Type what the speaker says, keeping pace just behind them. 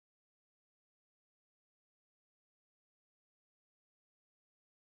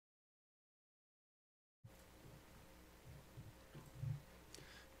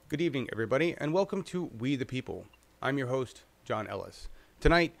Good evening, everybody, and welcome to We the People. I'm your host, John Ellis.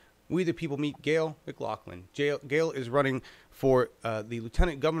 Tonight, We the People meet Gayle McLaughlin. Gayle is running for the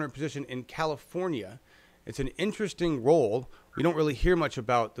lieutenant governor position in California. It's an interesting role. We don't really hear much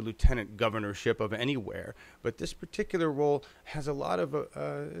about the lieutenant governorship of anywhere, but this particular role has a lot of,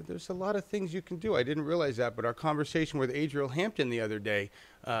 there's a lot of things you can do. I didn't realize that, but our conversation with Adriel Hampton the other day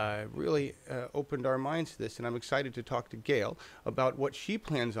really opened our minds to this, and I'm excited to talk to Gayle about what she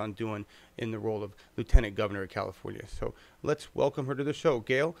plans on doing in the role of lieutenant governor of California. So let's welcome her to the show.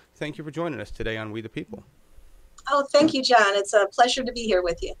 Gayle, thank you for joining us today on We the People. Oh, thank you, John. It's a pleasure to be here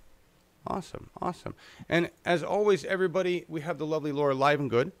with you. Awesome, awesome. And as always, everybody, we have the lovely Laura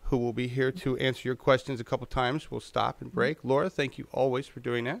Livengood, who will be here to answer your questions a couple times. We'll stop and break. Laura, thank you always for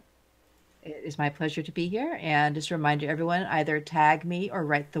doing that. It is my pleasure to be here. And just a reminder, everyone, either tag me or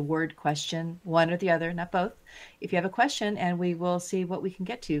write the word question, one or the other, not both, if you have a question, and we will see what we can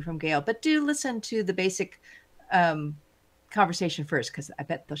get to from Gayle. But do listen to the basic conversation first, because I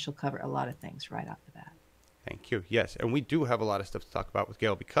bet she'll cover a lot of things right off the bat. Thank you. Yes, and we do have a lot of stuff to talk about with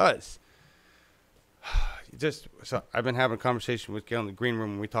Gayle because so I've been having a conversation with Gayle in the green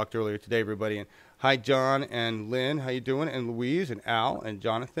room when we talked earlier today, everybody. And hi, John and Lynn. How you doing? And Louise and Al and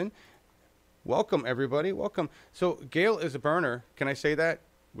Jonathan. Welcome, everybody. Welcome. So Gayle is a burner. Can I say that?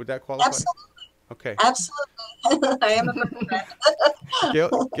 Would that qualify? Absolutely. Okay. Absolutely. I am a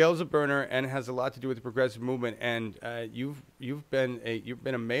burner. Gayle's a burner and has a lot to do with the progressive movement. And you've been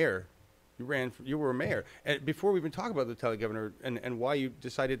a mayor. You were a mayor. And before we even talk about the lieutenant governor and why you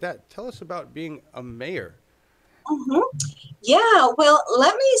decided that, tell us about being a mayor. Mm-hmm. Yeah, well,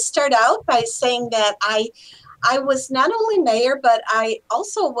 let me start out by saying that I was not only mayor, but I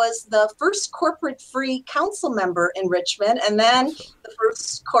also was the first corporate-free council member in Richmond, and then the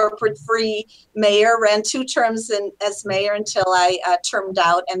first corporate-free mayor. Ran 2 terms as mayor until I termed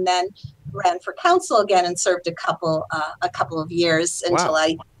out, and then ran for council again and served a couple of years until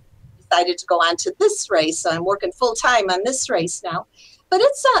I decided to go on to this race. So I'm working full time on this race now. But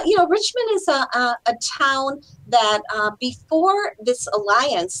it's Richmond is a town that before this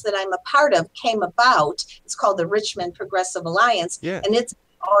alliance that I'm a part of came about. It's called the Richmond Progressive Alliance, and it's an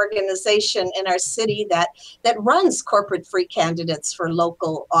organization in our city that runs corporate free candidates for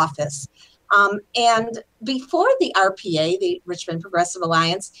local office. And before the RPA, the Richmond Progressive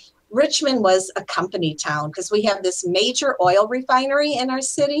Alliance, Richmond was a company town because we have this major oil refinery in our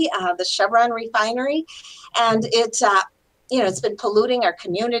city, the Chevron refinery, and it's been polluting our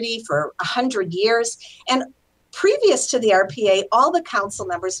community for 100 years. And previous to the RPA, all the council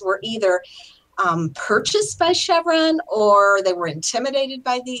members were either purchased by Chevron, or they were intimidated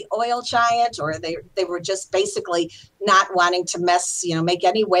by the oil giant, or they were just basically not wanting to make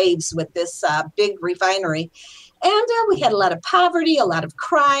any waves with this big refinery. And we had a lot of poverty, a lot of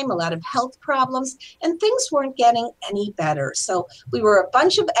crime, a lot of health problems, and things weren't getting any better. So we were a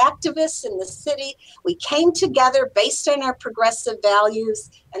bunch of activists in the city. We came together based on our progressive values,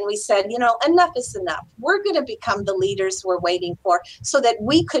 and we said, enough is enough. We're going to become the leaders we're waiting for so that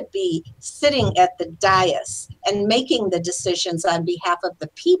we could be sitting at the dais and making the decisions on behalf of the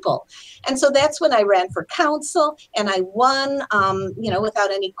people. And so that's when I ran for council, and I won,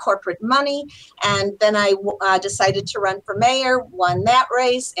 without any corporate money. And then I decided to run for mayor, won that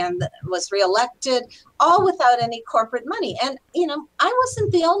race, and was reelected, all without any corporate money. And, I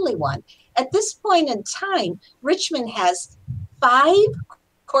wasn't the only one. At this point in time, Richmond has 5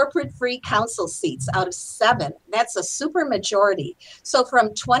 corporate-free council seats out of 7. That's a super majority. So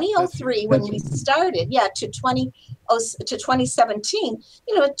from 2003, when we started, to 2017,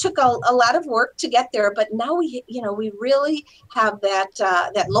 it took a lot of work to get there. But now we really have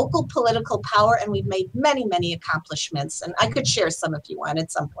that local political power, and we've made many, many accomplishments. And I could share some if you want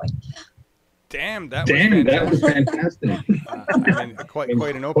at some point. Damn, that was fantastic.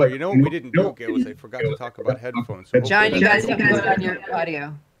 Quite an opener. You know what we didn't do, Gayle, was I forgot to talk about headphones. So John, you guys on your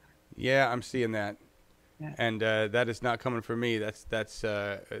audio. Yeah, I'm seeing that. Yeah. And that is not coming from me.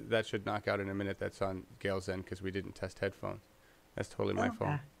 That should knock out in a minute. That's on Gayle's end because we didn't test headphones. That's totally my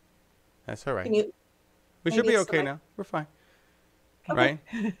fault. That's all right. We should be okay now. We're fine. Okay.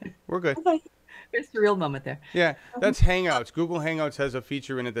 Right? We're good. Okay. It's the real moment there. Yeah, that's Hangouts. Google Hangouts has a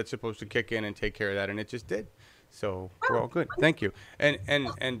feature in it that's supposed to kick in and take care of that, and it just did. So we're all good. Thank you.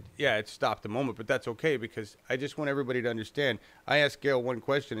 And yeah, it stopped a moment, but that's okay because I just want everybody to understand. I asked Gayle one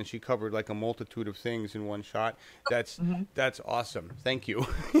question, and she covered like a multitude of things in one shot. That's awesome. Thank you.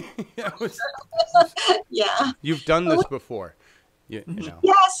 Yeah. You've done this before. You know.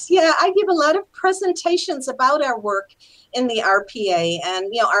 Yes, I give a lot of presentations about our work in the RPA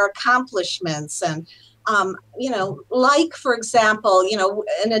and our accomplishments, and Like, for example,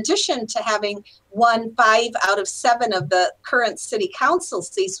 in addition to having won 5 out of 7 of the current city council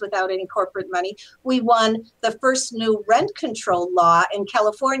seats without any corporate money, we won the first new rent control law in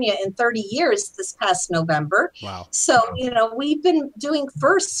California in 30 years this past November. Wow. So, we've been doing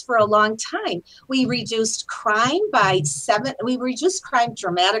firsts for a long time. We reduced crime we reduced crime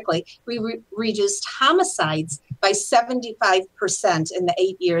dramatically. We reduced homicides by 75% in the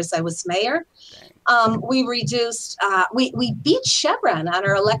 8 years I was mayor. We reduced, we beat Chevron on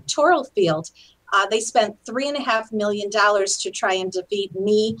our electoral field. They spent $3.5 million to try and defeat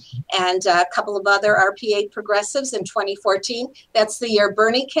me and a couple of other RPA progressives in 2014. That's the year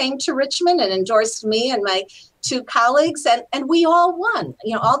Bernie came to Richmond and endorsed me and my 2 colleagues, and we all won.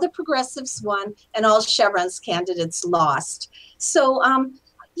 All the progressives won, and all Chevron's candidates lost. So,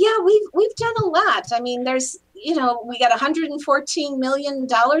 yeah, we've done a lot. I mean, there's, we got $114 million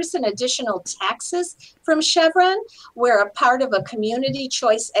in additional taxes from Chevron. We're a part of a community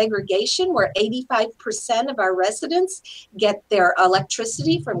choice aggregation where 85% of our residents get their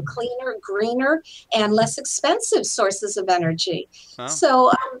electricity from cleaner, greener, and less expensive sources of energy. Huh.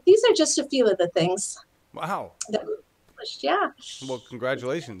 So these are just a few of the things. Wow. That we published. Yeah. Well,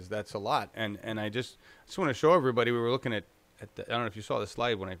 congratulations. That's a lot. And I just want to show everybody, we were looking at I don't know if you saw the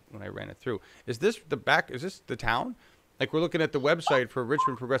slide when I ran it through. Is this the back? Is this the town? Like, we're looking at the website for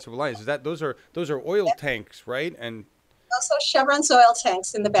Richmond Progressive Alliance. Is that those are oil tanks, right? And also Chevron's oil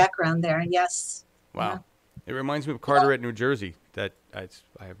tanks in the background there. Yes. Wow. Yeah. It reminds me of Carteret, New Jersey. That I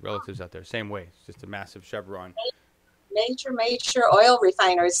have relatives out there. Same way. It's just a massive Chevron. Major oil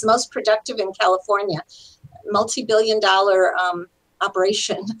refineries, the most productive in California, multi-billion-dollar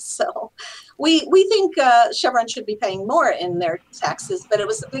operation. So we think Chevron should be paying more in their taxes, but it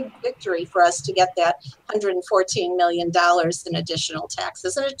was a big victory for us to get that $114 million in additional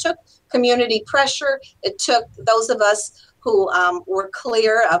taxes. And it took community pressure. It took those of us who were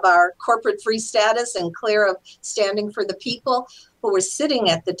clear of our corporate free status and clear of standing for the people, who were sitting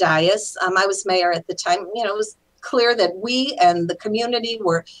at the dais. I was mayor at the time. It was clear that we and the community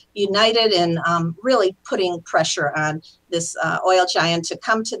were united in really putting pressure on this oil giant to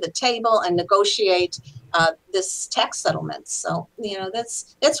come to the table and negotiate this tax settlement. So,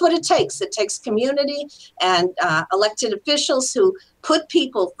 that's what it takes. It takes community and elected officials who put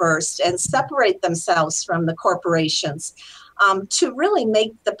people first and separate themselves from the corporations to really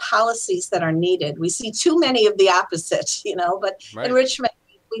make the policies that are needed. We see too many of the opposite, but right. In Richmond,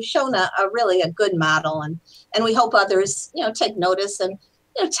 we've shown a really a good model, and we hope others, take notice and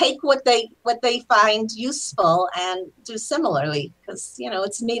take what they find useful and do similarly, because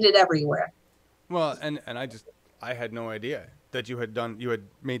it's needed everywhere. Well, and I had no idea that you had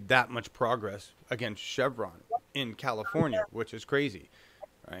made that much progress against Chevron in California, which is crazy,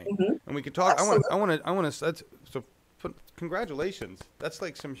 right? Mm-hmm. And we could talk. Absolutely. I want to. Congratulations. That's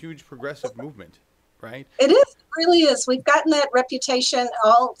like some huge progressive movement. Right? It is. It really is. We've gotten that reputation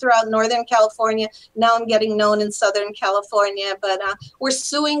all throughout Northern California. Now I'm getting known in Southern California, but we're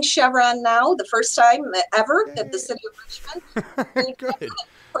suing Chevron now, the first time ever that the city of Richmond Good.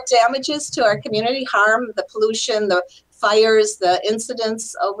 For damages to our community, harm, the pollution, the fires, the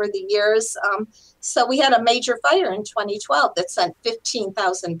incidents over the years. So we had a major fire in 2012 that sent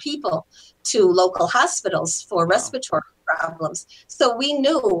 15,000 people to local hospitals for respiratory problems. So we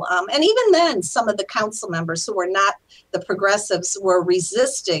knew, and even then, some of the council members who were not the progressives were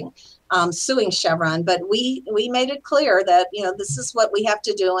resisting suing Chevron. But we made it clear that, this is what we have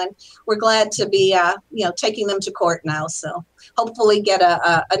to do. And we're glad to be, taking them to court now. So hopefully get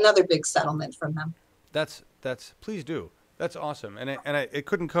another big settlement from them. That's please do. That's awesome. And it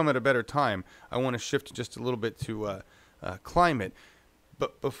couldn't come at a better time. I want to shift just a little bit to climate.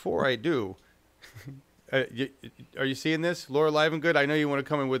 But before I do, are you seeing this? Laura Livengood, I know you want to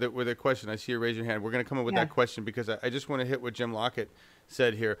come in with a question. I see you raise your hand. We're going to come in with that question because I just want to hit what Jim Lockett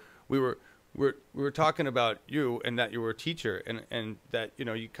said here. We were talking about you and that you were a teacher and that,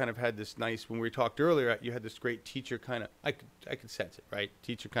 you kind of had this nice, when we talked earlier, you had this great teacher kind of, I could sense it, right?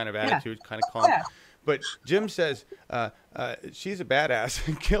 Teacher kind of attitude, kind of calm. Yeah. But Jim says she's a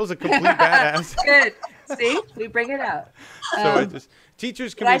badass. Gayle's a complete badass. Good. See, we bring it out. So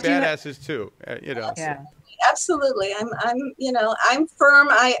teachers can be badasses too. Yeah. Absolutely. I'm firm.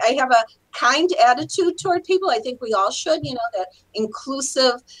 I have a kind attitude toward people. I think we all should. That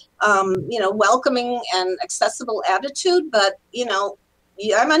inclusive, welcoming and accessible attitude. But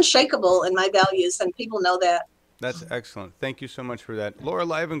I'm unshakable in my values, and people know that. That's excellent. Thank you so much for that, Laura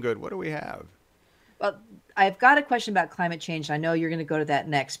Livengood. What do we have? Well, I've got a question about climate change. I know you're going to go to that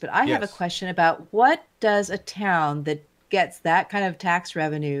next, but I have a question about what does a town that gets that kind of tax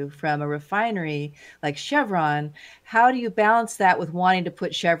revenue from a refinery like Chevron, how do you balance that with wanting to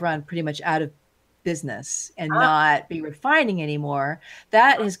put Chevron pretty much out of business and not be refining anymore?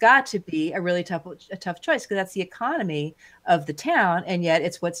 That has got to be a tough choice, because that's the economy of the town, and yet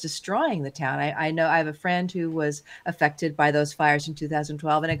it's what's destroying the town. I know I have a friend who was affected by those fires in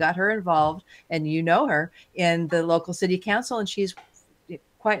 2012, and it got her involved, and you know her, in the local city council, and she's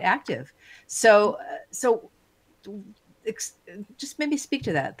quite active. So just maybe speak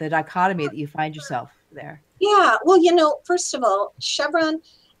to that, the dichotomy that you find yourself there. Yeah, well, first of all, Chevron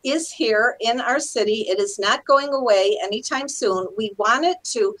is here in our city. It is not going away anytime soon. We want it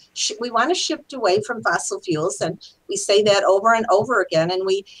to, we want to shift away from fossil fuels, and we say that over and over again, and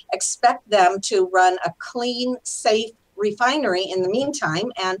we expect them to run a clean, safe refinery in the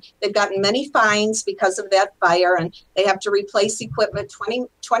meantime. And they've gotten many fines because of that fire, and they have to replace equipment,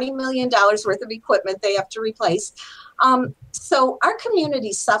 $20 million worth of equipment they have to replace. So our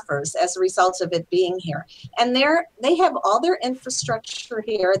community suffers as a result of it being here. And they have all their infrastructure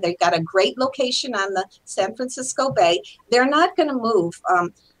here. They've got a great location on the San Francisco Bay. They're not going to move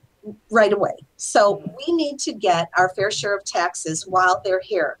right away. So we need to get our fair share of taxes while they're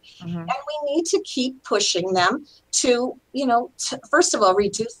here. And we need to keep pushing them to, first of all,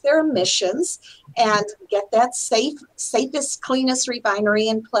 reduce their emissions and get that safest, cleanest refinery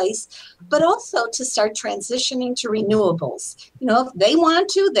in place, but also to start transitioning to renewables. If they want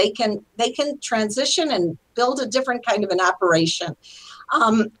to, they can transition and build a different kind of an operation.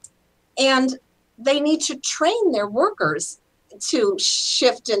 And they need to train their workers to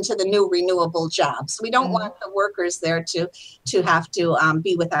shift into the new renewable jobs. We don't want the workers there to have to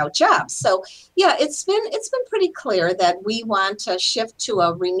be without jobs. So yeah, it's been pretty clear that we want to shift to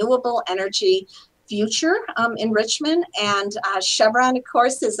a renewable energy future in Richmond, and Chevron, of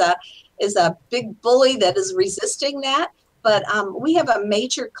course, is a big bully that is resisting that. But we have a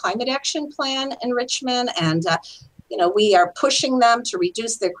major climate action plan in Richmond, and we are pushing them to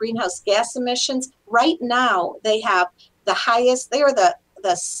reduce their greenhouse gas emissions. Right now, they have the highest, they are the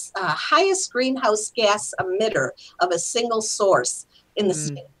highest greenhouse gas emitter of a single source in the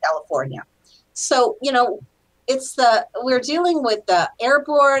state of California. So, we're dealing with the Air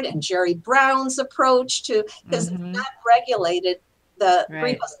Board and Jerry Brown's approach to, because it's not regulated, the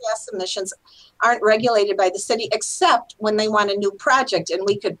greenhouse gas emissions aren't regulated by the city, except when they want a new project, and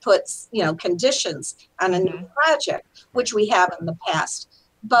we could put, conditions on a new project, which we have in the past.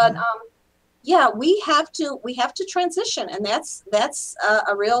 But, yeah, we have to transition, and that's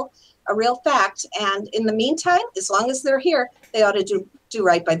a real fact. And in the meantime, as long as they're here, they ought to do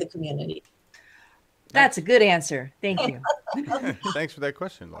right by the community. That's a good answer. Thank you. Thanks for that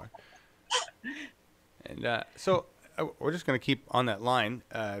question, Laura. And so we're just going to keep on that line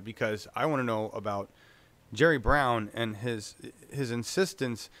because I want to know about Jerry Brown and his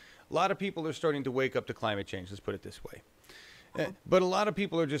insistence. A lot of people are starting to wake up to climate change. Let's put it this way. But a lot of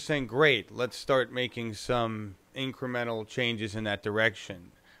people are just saying, great, let's start making some incremental changes in that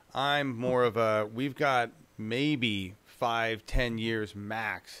direction. I'm more of we've got maybe 5-10 years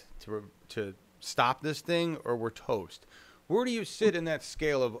max to stop this thing, or we're toast. Where do you sit in that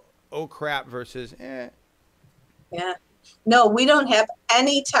scale of, oh crap, versus Yeah. No, we don't have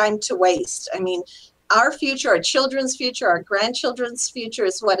any time to waste. I mean, our future, our children's future, our grandchildren's future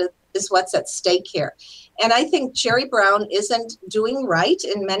is what's at stake here. And I think Jerry Brown isn't doing right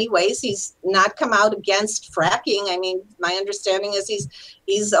in many ways. He's not come out against fracking. I mean, my understanding is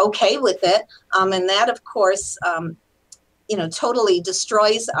he's okay with it. And that, of course, totally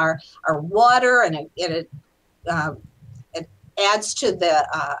destroys our water, and it adds to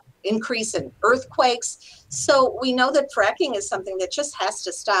the increase in earthquakes. So we know that fracking is something that just has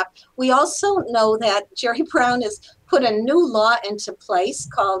to stop. We also know that Jerry Brown has put a new law into place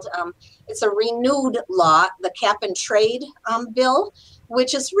called, it's a renewed law, the cap and trade bill,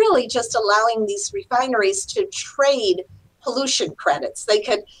 which is really just allowing these refineries to trade pollution credits. They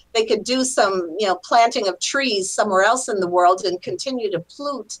could do some, planting of trees somewhere else in the world and continue to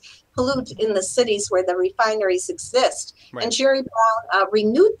pollute in the cities where the refineries exist. Right. And Jerry Brown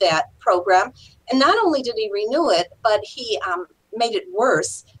renewed that program. And not only did he renew it, but he made it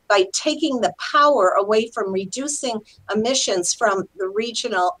worse by taking the power away from reducing emissions from the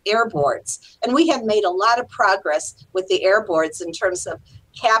regional air boards. And we have made a lot of progress with the air boards in terms of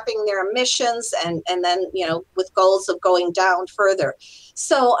capping their emissions and then, with goals of going down further.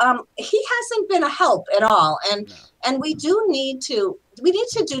 So he hasn't been a help at all. And we need to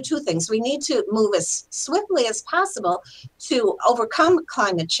do two things. We need to move as swiftly as possible to overcome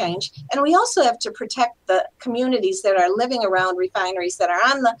climate change. And we also have to protect the communities that are living around refineries that are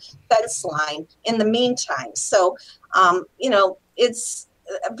on the fence line in the meantime. So, it's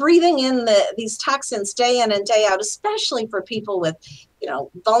breathing in these toxins day in and day out, especially for people with,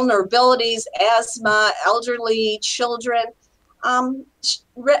 vulnerabilities, asthma, elderly, children.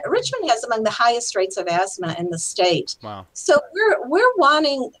 Richmond has among the highest rates of asthma in the state. Wow. So we're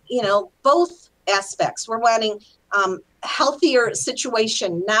wanting, both aspects. We're wanting healthier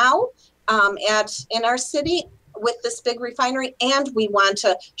situation now in our city with this big refinery, and we want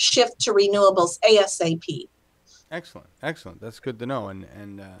to shift to renewables ASAP. Excellent. That's good to know.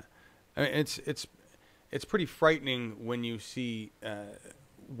 And I mean, it's pretty frightening when you see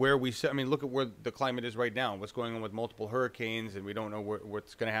where we sit. I mean, look at where the climate is right now. What's going on with multiple hurricanes, and we don't know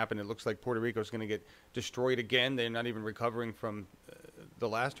what's going to happen. It looks like Puerto Rico is going to get destroyed again. They're not even recovering from the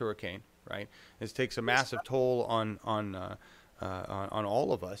last hurricane, right? This takes a massive toll on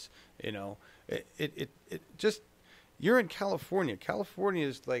all of us. It just. You're in California. California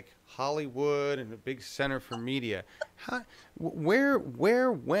is like Hollywood and a big center for media. Where,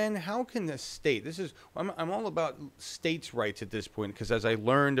 when, how can the state? I'm all about states' rights at this point, because as I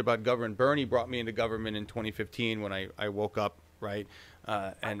learned about government, Bernie brought me into government in 2015 when I woke up, right?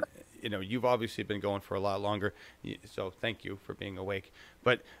 And you've obviously been going for a lot longer, so thank you for being awake.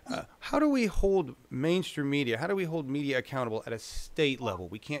 But how do we hold mainstream media? How do we hold media accountable at a state level?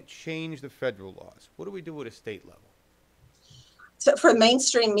 We can't change the federal laws. What do we do at a state level? So for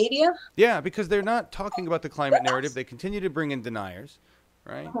mainstream media? Yeah, because they're not talking about the climate narrative. They continue to bring in deniers,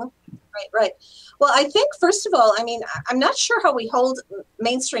 right? Right. Well, I think, first of all, I'm not sure how we hold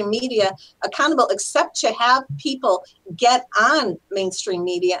mainstream media accountable, except to have people get on mainstream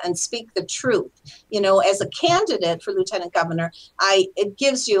media and speak the truth. As a candidate for lieutenant governor, it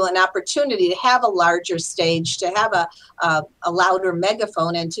gives you an opportunity to have a larger stage, to have a louder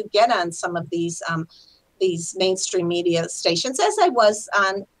megaphone, and to get on some of these mainstream media stations, as I was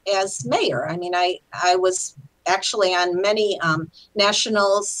on as mayor. I was actually on many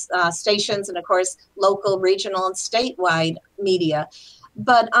national stations, and of course local, regional, and statewide media.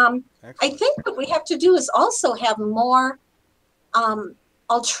 But I think what we have to do is also have more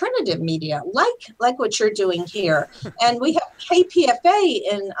alternative media, like what you're doing here. And we have KPFA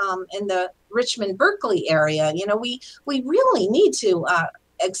in the Richmond Berkeley area. We really need to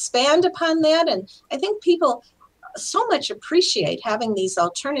expand upon that, and I think people so much appreciate having these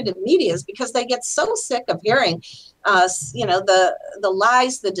alternative medias, because they get so sick of hearing the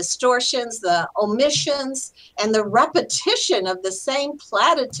lies, the distortions, the omissions, and the repetition of the same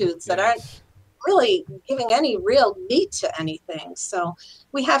platitudes that aren't really giving any real meat to anything. So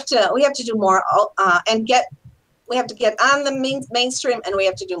we have to do more, we have to get on the mainstream, and we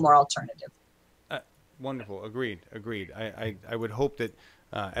have to do more alternative. Wonderful. Agreed. I would hope that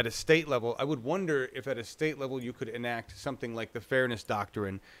at a state level, I would wonder if at a state level you could enact something like the fairness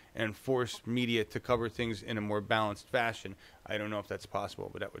doctrine and force media to cover things in a more balanced fashion. I don't know if that's possible,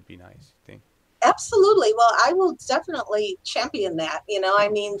 but that would be nice, I think. Absolutely. Well, I will definitely champion that.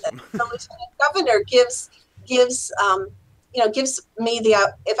 The lieutenant governor gives me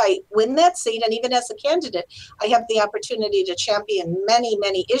if I win that seat, and even as a candidate, I have the opportunity to champion many,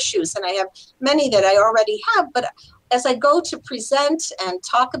 many issues, and I have many that I already have. But as I go to present and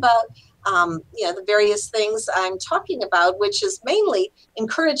talk about, the various things I'm talking about, which is mainly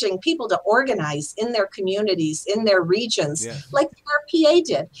encouraging people to organize in their communities, in their regions, like the RPA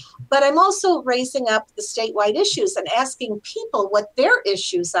did. But I'm also raising up the statewide issues and asking people what their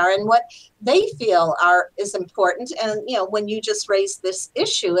issues are and what they feel is important. And, when you just raise this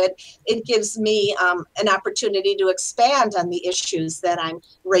issue, it gives me an opportunity to expand on the issues that I'm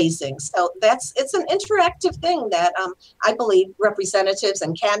raising. So it's an interactive thing that I believe representatives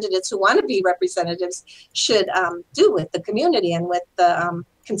and candidates who want to be representatives should do with the community and with the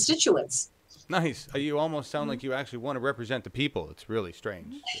constituents. Nice. You almost sound like you actually want to represent the people. It's really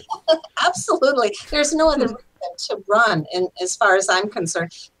strange. Absolutely. There's no other reason to run, as far as I'm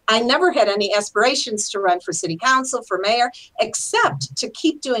concerned. I never had any aspirations to run for city council, for mayor, except to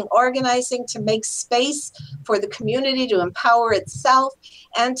keep doing organizing, to make space for the community to empower itself,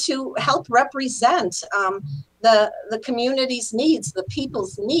 and to help represent the community's needs, the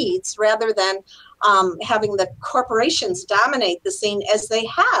people's needs, rather than having the corporations dominate the scene as they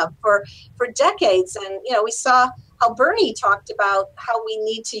have for decades. And, we saw how Bernie talked about how we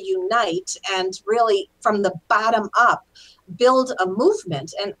need to unite and really from the bottom up build a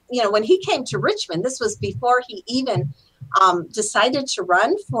movement. And, you know, when he came to Richmond, this was before he even decided to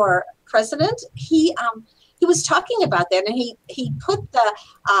run for president. He was talking about that, and he put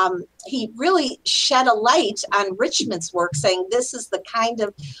he really shed a light on Richmond's work, saying this is the kind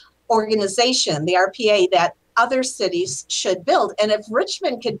of organization, the RPA, that other cities should build. And if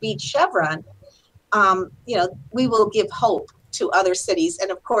Richmond could beat Chevron, you know, we will give hope to other cities. And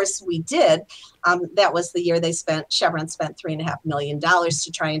of course we did. That was the year Chevron spent $3.5 million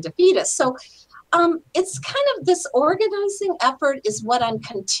to try and defeat us. So it's kind of this organizing effort is what I'm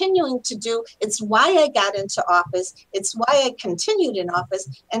continuing to do. It's why I got into office. It's why I continued in office.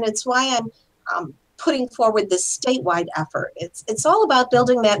 And it's why I'm putting forward this statewide effort. It's all about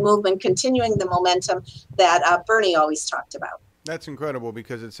building that movement, continuing the momentum that Bernie always talked about. That's incredible,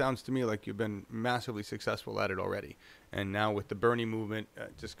 because it sounds to me like you've been massively successful at it already. And now with the Bernie movement,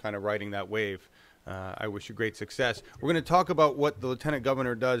 just kind of riding that wave, I wish you great success. We're going to talk about what the lieutenant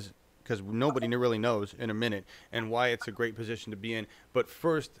governor does, because nobody really knows, in a minute, and why it's a great position to be in. But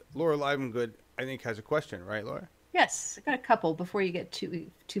first, Laura Livengood, I think, has a question, right, Laura? Yes, I got a couple before you get too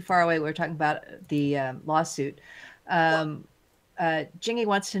far away. We're talking about the lawsuit. Jingy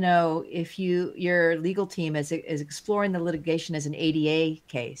wants to know if your legal team is exploring the litigation as an ADA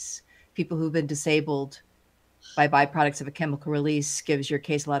case. People who've been disabled by byproducts of a chemical release gives your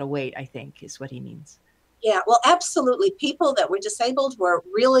case a lot of weight, I think, is what he means. Yeah, well, absolutely. People that were disabled were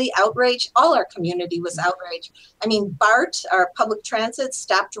really outraged. All our community was outraged. I mean, BART, our public transit,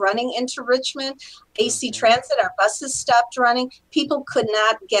 stopped running into Richmond. AC Transit, our buses stopped running. People could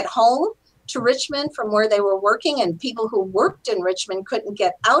not get home to Richmond from where they were working, and people who worked in Richmond couldn't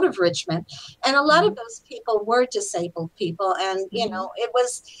get out of Richmond. And a lot of those people were disabled people. And, you know, it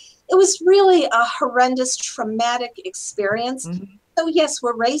was really a horrendous, traumatic experience. So yes,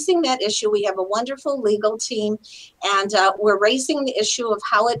 we're raising that issue. We have a wonderful legal team, and we're raising the issue of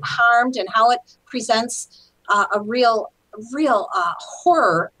how it harmed and how it presents a real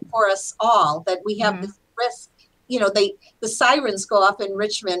horror for us all, that we have this risk. You know, the sirens go off in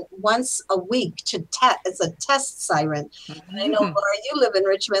Richmond once a week to test. It's a test siren. And I know, Laura, you live in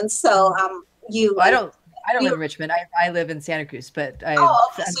Richmond, so I don't live in Richmond. I live in Santa Cruz, but I'm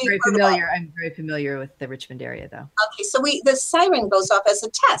very familiar. I'm very familiar with the Richmond area, though. Okay, so the siren goes off as a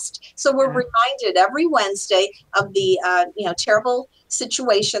test. So we're reminded every Wednesday of the terrible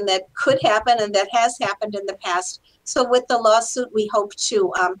situation that could happen and that has happened in the past. So with the lawsuit, we hope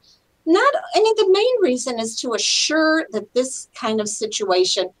to the main reason is to assure that this kind of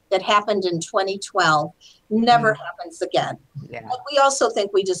situation that happened in 2012 never happens again. Yeah. But we also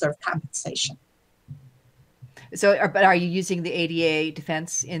think we deserve compensation. So, but are you using the ADA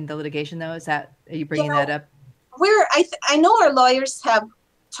defense in the litigation, though? Are you bringing that up? I know our lawyers have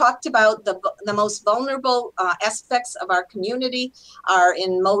talked about the most vulnerable aspects of our community are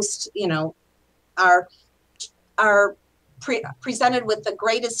presented with the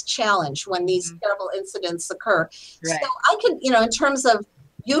greatest challenge when these terrible incidents occur. Right. So I can, in terms of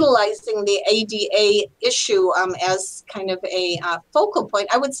utilizing the ADA issue as kind of a focal point,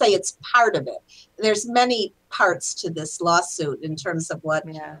 I would say it's part of it. There's many parts to this lawsuit in terms of what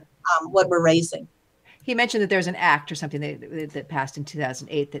we're raising. He mentioned that there's an act or something that passed in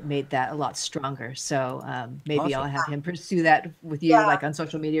 2008 that made that a lot stronger. So maybe I'll have him pursue that with you, like on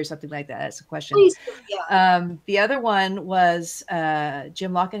social media or something like that. That's a question. Please, the other one was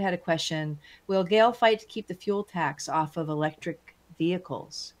Jim Lockett had a question. Will Gayle fight to keep the fuel tax off of electric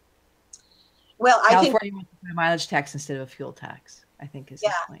vehicles? Well, California wants to put a mileage tax instead of a fuel tax, I think is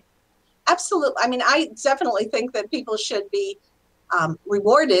his point. Absolutely. I mean, I definitely think that people should be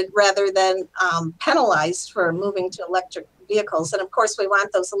rewarded rather than penalized for moving to electric vehicles. And of course, we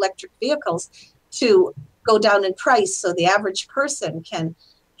want those electric vehicles to go down in price so the average person can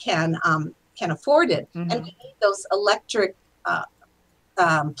afford it. And we need those electric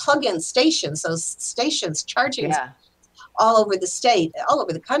plug-in stations, those stations charging all over the state, all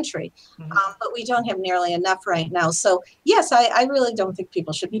over the country. But we don't have nearly enough right now. So yes, I really don't think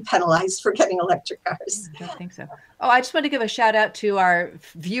people should be penalized for getting electric cars. I don't think so. Oh, I just want to give a shout out to our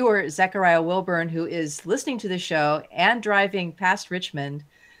viewer, Zechariah Wilburn, who is listening to the show and driving past Richmond,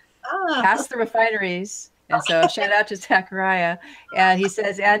 past the refineries. And so shout out to Zechariah. And he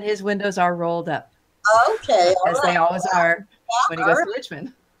says, and his windows are rolled up. Okay. As they always are when he goes to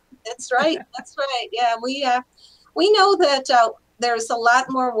Richmond. That's right. That's right. Yeah, we know that there's a lot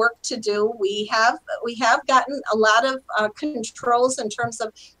more work to do. We have gotten a lot of controls in terms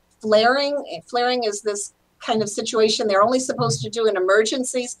of flaring. Flaring is this kind of situation they're only supposed to do in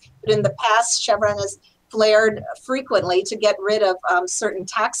emergencies, but in the past, Chevron has flared frequently to get rid of certain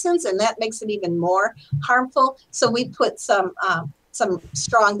toxins, and that makes it even more harmful. So we put some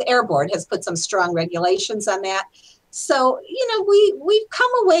strong, the Air Board has put some strong regulations on that. So, we've come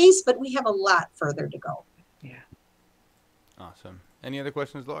a ways, but we have a lot further to go. Yeah. Awesome. Any other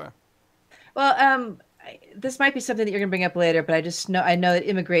questions, Laura? Well, this might be something that you're going to bring up later, but I know that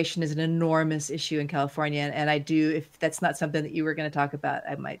immigration is an enormous issue in California, and if that's not something that you were going to talk about,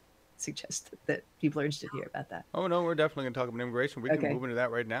 I might suggest that people are interested to hear about that. Oh no, we're definitely going to talk about immigration. We can move into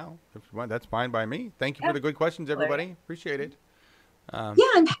that right now. That's fine by me. Thank you for the good questions, everybody. Appreciate it. Yeah,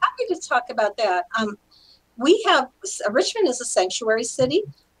 I'm happy to talk about that. Richmond is a sanctuary city.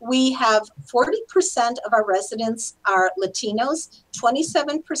 We have 40% of our residents are Latinos,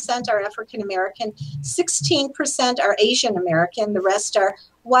 27% are African American, 16% are Asian American, the rest are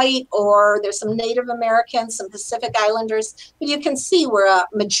white, or there's some Native Americans, some Pacific Islanders. But you can see we're a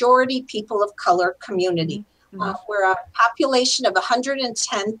majority people of color community. Mm-hmm. We're a population of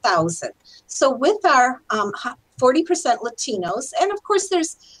 110,000. So with our 40% Latinos, and of course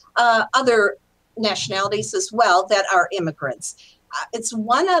there's other nationalities as well that are immigrants. It's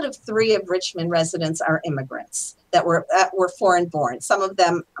 1 out of 3 of Richmond residents are immigrants that were foreign born. Some of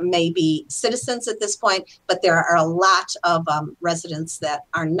them may be citizens at this point, but there are a lot of residents that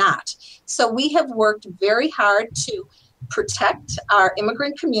are not. So we have worked very hard to protect our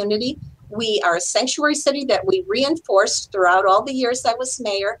immigrant community. We are a sanctuary city that we reinforced throughout all the years I was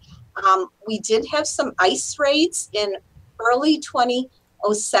mayor. We did have some ICE raids in early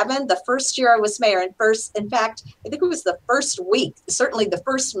 2007, the first year I was mayor. In fact, I think it was the first week, certainly the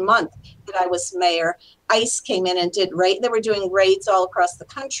first month that I was mayor, ICE came in and they were doing raids all across the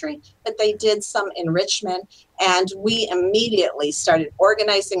country, but they did some in Richmond. And we immediately started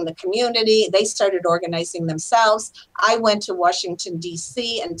organizing the community. They started organizing themselves. I went to Washington,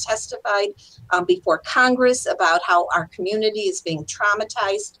 D.C. and testified before Congress about how our community is being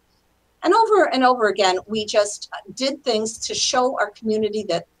traumatized. And over again, we just did things to show our community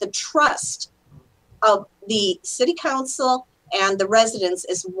that the trust of the city council and the residents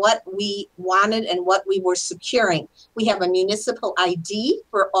is what we wanted and what we were securing. We have a municipal ID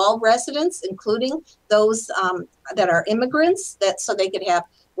for all residents, including those that are immigrants, so they could have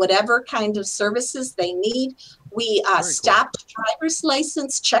whatever kind of services they need. We stopped driver's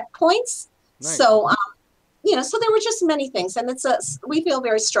license checkpoints. Nice. So, so there were just many things, and we feel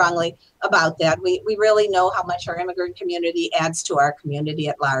very strongly about that. We really know how much our immigrant community adds to our community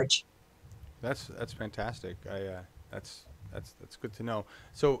at large. That's fantastic. That's good to know.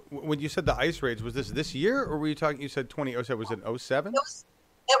 So when you said the ICE raids, was this year, or were you talking? You said 2007. Was it 07?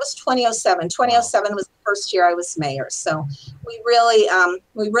 It was 2007. 2007 was the first year I was mayor. So we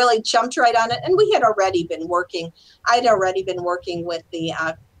really jumped right on it, and we had already been working. I'd already been working with the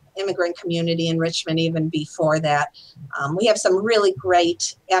immigrant community in Richmond even before that. We have some really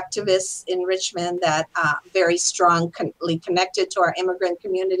great activists in Richmond that very strongly connected to our immigrant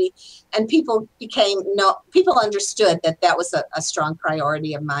community, and people understood that was a strong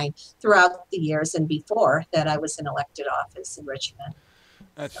priority of mine throughout the years and before that I was in elected office in Richmond.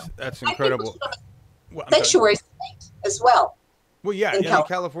 That's incredible. Sanctuary state as well. Well, yeah,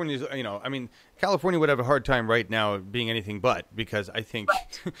 California's, California would have a hard time right now being anything but, because I think,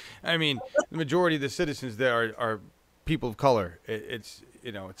 the majority of the citizens there are people of color. It's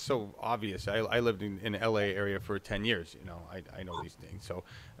so obvious. I lived in the LA area for 10 years. I know these things. So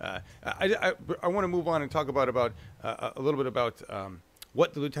I want to move on and talk about a little bit about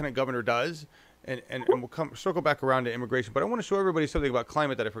what the lieutenant governor does, and we'll circle back around to immigration. But I want to show everybody something about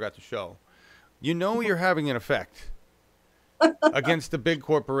climate that I forgot to show. You're having an effect against the big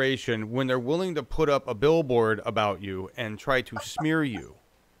corporation when they're willing to put up a billboard about you and try to smear you.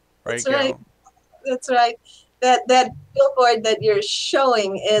 Right, That's right. That's right. That billboard that you're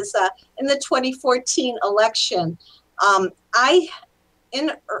showing is in the 2014 election. In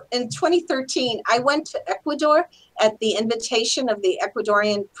 2013, I went to Ecuador at the invitation of the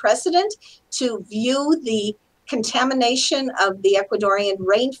Ecuadorian president to view the contamination of the Ecuadorian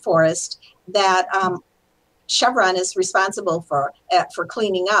rainforest that Chevron is responsible for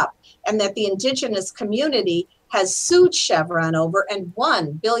cleaning up, and that the indigenous community has sued Chevron over and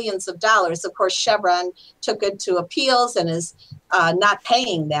won billions of dollars. Of course, Chevron took it to appeals and is not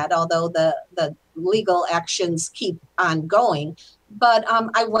paying that, although the legal actions keep on going. But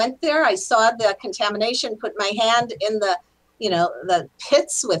I went there, I saw the contamination, put my hand in the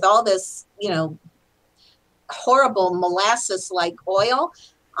pits with all this, horrible molasses-like oil.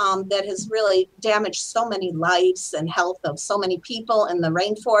 That has really damaged so many lives and health of so many people in the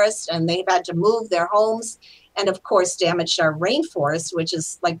rainforest, and they've had to move their homes. and of course damaged our rainforest, which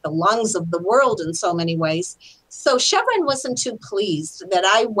is like the lungs of the world in so many ways. So Chevron wasn't too pleased that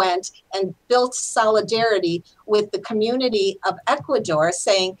I went and built solidarity with the community of Ecuador,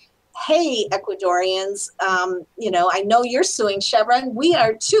 saying, hey, Ecuadorians, I know you're suing Chevron. We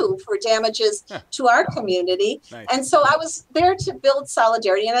are too, for damages to our community. Nice. And so I was there to build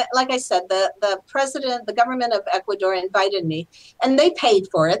solidarity. And like I said, the government of Ecuador invited me, and they paid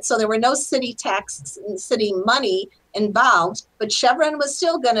for it. So there were no city tax and city money involved. But Chevron was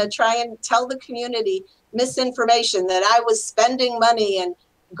still going to try and tell the community misinformation that I was spending money and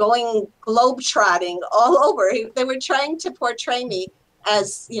going globetrotting all over. They were trying to portray me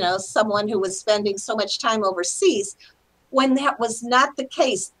as, someone who was spending so much time overseas, when that was not the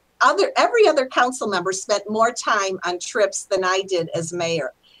case. Every other council member spent more time on trips than I did as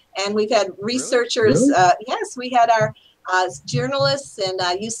mayor. And we've had researchers, Really? yes, we had our journalists in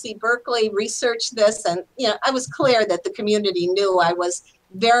UC Berkeley research this. And, I was clear that the community knew I was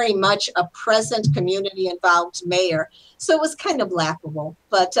very much a present, community-involved mayor. So it was kind of laughable.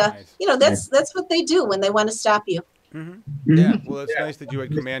 But, Nice. that's what they do when they want to stop you. Mm-hmm. Yeah, well, it's nice that you had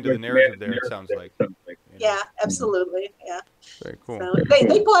command of the narrative there, it sounds like. Yeah, absolutely. Yeah. Very cool. So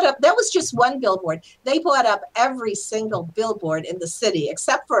they bought up, that was just one billboard. They bought up every single billboard in the city,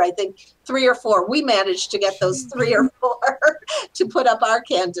 except for, I think, 3 or 4. We managed to get those 3 or 4 to put up our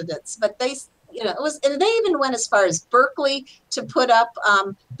candidates. But they, it was, and they even went as far as Berkeley to put up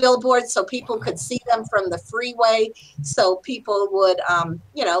billboards so people could see them from the freeway. So people would,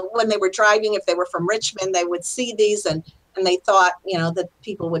 when they were driving, if they were from Richmond, they would see these and they thought, that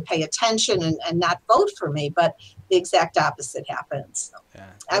people would pay attention and not vote for me. But the exact opposite happened. So Yeah.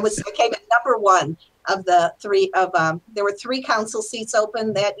 I came at number 1 of the 3 of, there were 3 council seats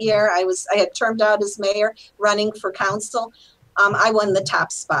open that year. I had termed out as mayor running for council. I won the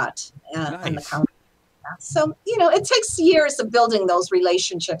top spot on the council. So, it takes years of building those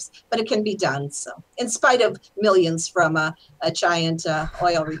relationships, but it can be done. So in spite of millions from a giant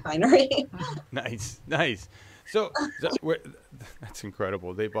oil refinery. Nice. So that's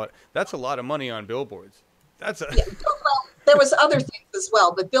incredible. That's a lot of money on billboards. Yeah, well, there was other things as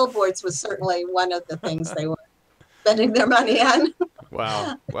well, but billboards was certainly one of the things they were spending their money on.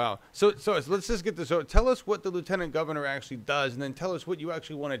 Wow. So let's just get this. So tell us what the lieutenant governor actually does, and then tell us what you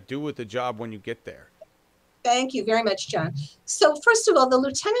actually want to do with the job when you get there. Thank you very much, John. So first of all, the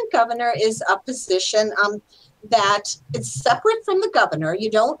lieutenant governor is a position that is separate from the governor.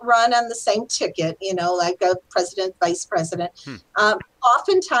 You don't run on the same ticket, like a president, vice president.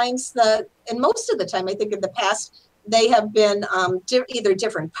 Oftentimes, and most of the time, I think in the past, they have been either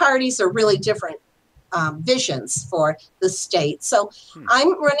different parties or really different visions for the state. So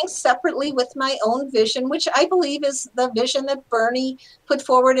I'm running separately with my own vision, which I believe is the vision that Bernie put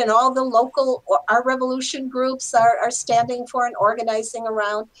forward, and all the local, our revolution groups are standing for and organizing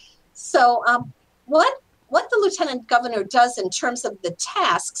around. So what the lieutenant governor does in terms of the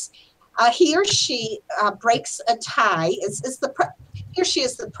tasks, he or she breaks a tie. He or she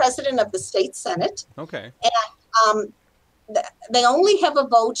is the president of the state senate. Okay. And they only have a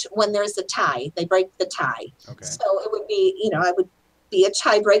vote when there's a tie. They break the tie. Okay. So it would be, I would be a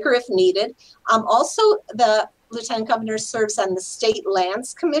tiebreaker if needed. Also, the lieutenant governor serves on the State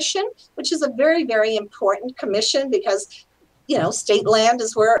Lands Commission, which is a very, very important commission because, state land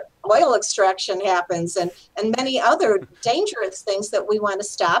is where oil extraction happens and many other dangerous things that we want to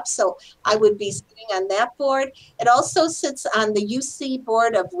stop. So I would be sitting on that board. It also sits on the UC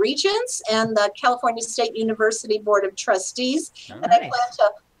Board of Regents and the California State University Board of Trustees. Oh, and I plan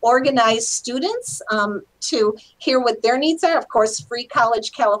to organize students to hear what their needs are. Of course, Free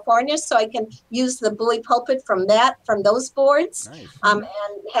College California, so I can use the bully pulpit from those boards. Nice. And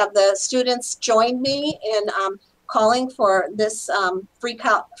have the students join me in calling for this free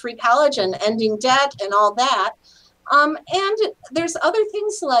college and ending debt and all that. And there's other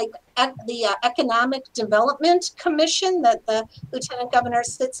things like the Economic Development Commission that the lieutenant governor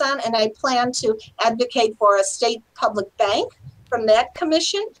sits on, and I plan to advocate for a state public bank from that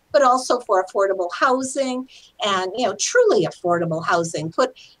commission, but also for affordable housing and, truly affordable housing.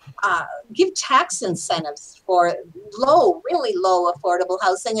 Give tax incentives for really low affordable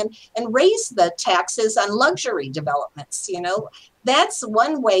housing and raise the taxes on luxury developments. That's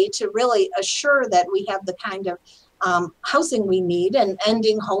one way to really assure that we have the kind of housing we need and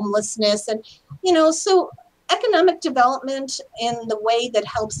ending homelessness. And, so economic development in the way that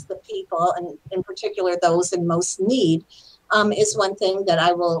helps the people, and in particular those in most need, is one thing that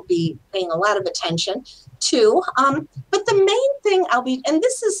I will be paying a lot of attention to. But the main thing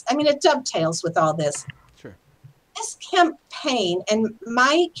it dovetails with all this. Sure. This campaign and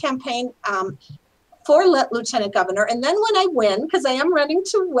my campaign for Lieutenant Governor. And then when I win, because I am running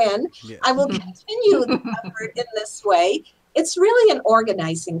to win, Yeah. I will continue the effort in this way. It's really an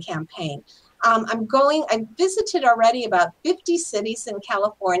organizing campaign. I visited already about 50 cities in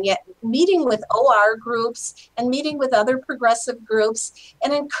California, meeting with OR groups and meeting with other progressive groups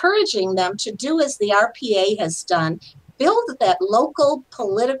and encouraging them to do as the RPA has done, build that local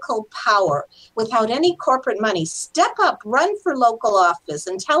political power without any corporate money. Step up, run for local office,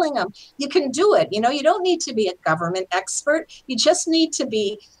 and telling them you can do it. You know, you don't need to be a government expert. You just need to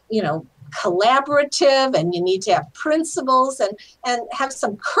be, collaborative, and you need to have principles and have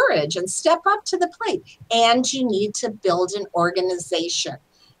some courage and step up to the plate. And you need to build an organization.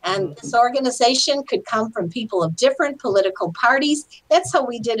 And this organization could come from people of different political parties. That's how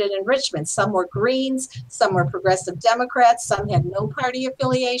we did it in Richmond. Some were Greens, some were Progressive Democrats, some had no party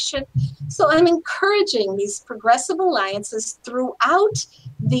affiliation. So I'm encouraging these progressive alliances throughout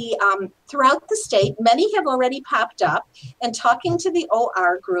the state. Many have already popped up, and talking to the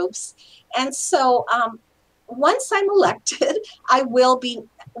OR groups. And so once I'm elected, I will be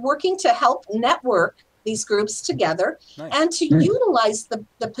working to help network these groups together. Nice. And to utilize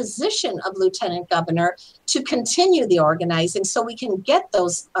the position of Lieutenant Governor to continue the organizing so we can get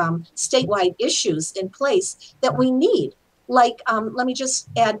those statewide issues in place that we need. Like, let me just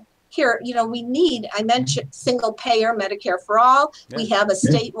add here, we need, I mentioned single payer Medicare for all. Yeah. We have a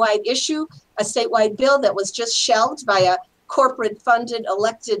statewide issue, a statewide bill that was just shelved by a corporate funded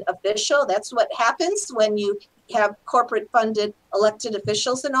elected official. That's what happens when you have corporate funded elected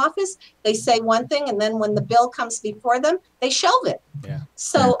officials in office. They say one thing, and then when the bill comes before them, they shelve it. Yeah.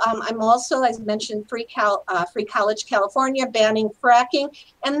 So I'm also, as mentioned, Free College California, banning fracking.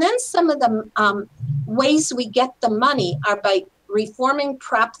 And then some of the ways we get the money are by reforming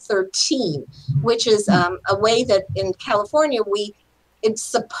Prop 13, which is a way that in California, it's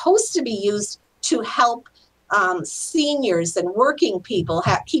supposed to be used to help seniors and working people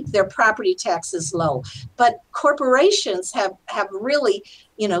keep their property taxes low. But corporations have really,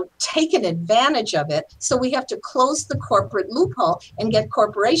 taken advantage of it. So we have to close the corporate loophole and get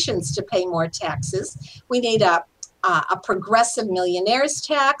corporations to pay more taxes. We need a progressive millionaires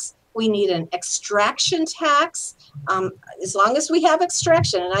tax. We need an extraction tax. As long as we have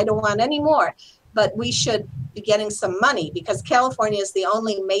extraction, and I don't want any more, but we should be getting some money because California is the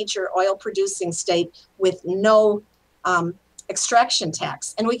only major oil producing state with no extraction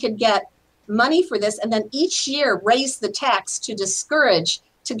tax. And we could get money for this and then each year raise the tax to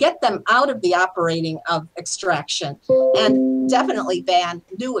get them out of the operating of extraction and definitely ban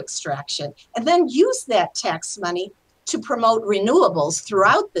new extraction. And then use that tax money to promote renewables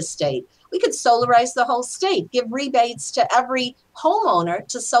throughout the state. We could solarize the whole state, give rebates to every homeowner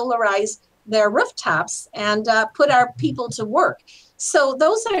to solarize their rooftops and put our people to work. So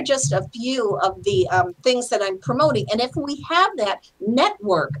those are just a few of the things that I'm promoting. And if we have that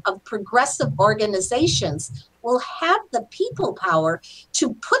network of progressive organizations, we'll have the people power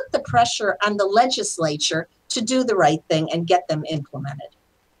to put the pressure on the legislature to do the right thing and get them implemented.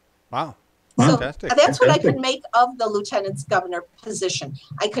 Wow. So Fantastic. that's what I could make of the lieutenant's governor position.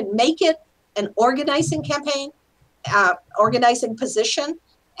 I could make it an organizing campaign, organizing position,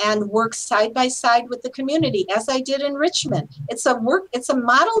 and work side by side with the community, as I did in Richmond. It's a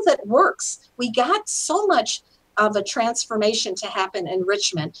model that works. We got so much of a transformation to happen in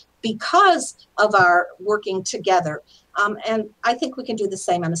Richmond because of our working together. And I think we can do the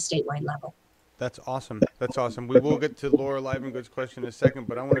same on a statewide level. That's awesome. That's awesome. We will get to Laura Livengood's question in a second,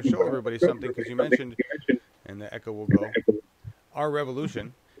 but I want to show everybody something because you mentioned, and the echo will go, our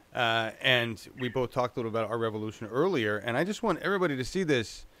revolution. And we both talked a little about our revolution earlier, and I just want everybody to see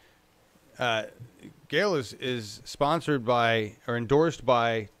this. Gayle is sponsored by or endorsed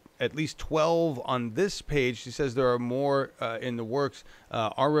by at least 12 on this page. She says there are more in the works.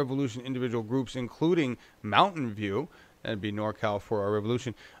 Our Revolution individual groups, including Mountain View, that'd be NorCal for Our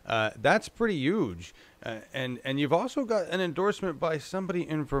Revolution. That's pretty huge. And you've also got an endorsement by somebody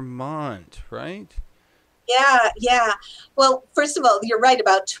in Vermont, right? Yeah. Well, first of all, you're right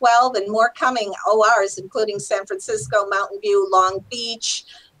about 12 and more coming ORs, including San Francisco, Mountain View, Long Beach,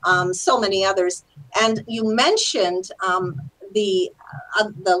 so many others. And you mentioned the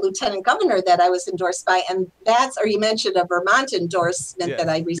lieutenant governor that I was endorsed by, and you mentioned a Vermont endorsement that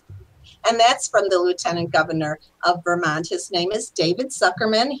I received. And that's from the lieutenant governor of Vermont. His name is David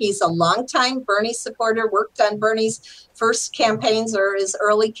Zuckerman. He's a longtime Bernie supporter, worked on Bernie's first campaigns or his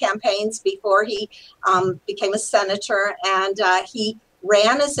early campaigns before he became a senator. And he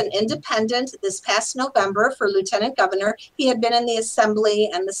ran as an independent this past November for lieutenant governor. He had been in the Assembly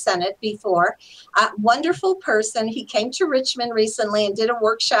and the Senate before. Wonderful person. He came to Richmond recently and did a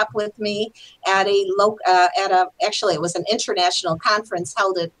workshop with me at actually it was an international conference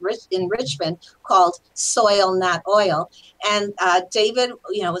held in Richmond called Soil Not Oil. And David,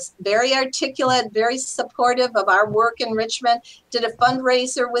 was very articulate, very supportive of our work in Richmond, did a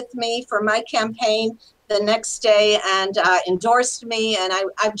fundraiser with me for my campaign the next day and endorsed me, and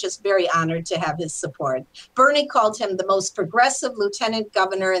I'm just very honored to have his support. Bernie called him the most progressive lieutenant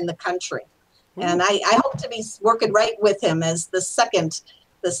governor in the country. Ooh. And I hope to be working right with him as the second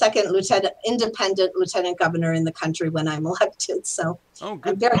independent lieutenant governor in the country when I'm elected. So I'm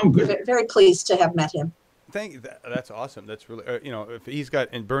very pleased to have met him. Thank you. That's awesome. That's really, if he's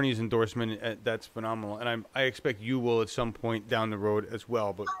got Bernie's endorsement, that's phenomenal. And I expect you will at some point down the road as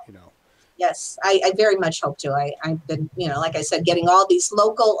well, but Yes, I very much hope to. I've been, like I said, getting all these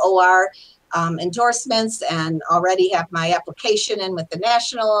local OR endorsements and already have my application in with the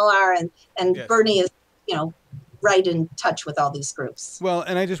national OR. And yes. Bernie is, right in touch with all these groups. Well,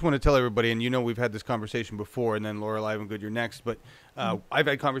 and I just want to tell everybody, and we've had this conversation before, and then Laura Livengood, you're next, but I've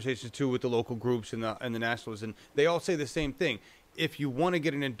had conversations too with the local groups and the nationals, and they all say the same thing. If you want to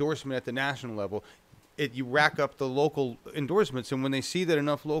get an endorsement at the national level, you rack up the local endorsements, and when they see that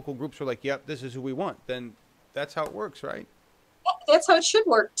enough local groups are like, yep, this is who we want, then that's how it works, right? That's how it should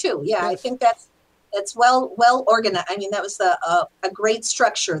work too. Yeah, yes. I think that's well organized. I mean, that was a great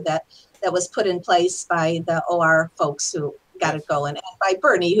structure that was put in place by the OR folks who got it going, and by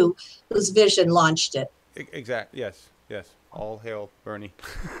Bernie, whose vision launched it. Exactly. Yes. All hail Bernie.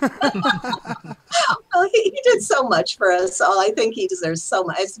 Well, he did so much for us all. I think he deserves so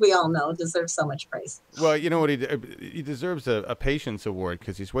much, as we all know, deserves so much praise. Well, you know what? He deserves a patience award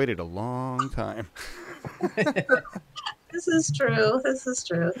because he's waited a long time. This is true.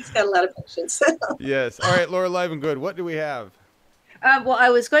 He's got a lot of patience. Yes. All right, Laura Livengood, what do we have? Well, I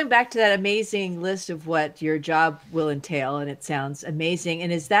was going back to that amazing list of what your job will entail, and it sounds amazing.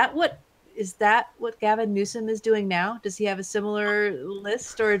 And is that what Gavin Newsom is doing now? Does he have a similar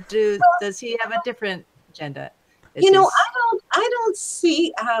list, or does he have a different agenda? I don't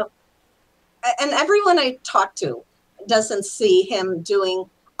see and everyone I talk to doesn't see him doing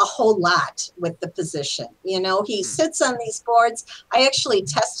a whole lot with the position. He sits on these boards. I actually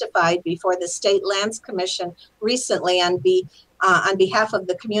testified before the State Lands Commission recently on behalf of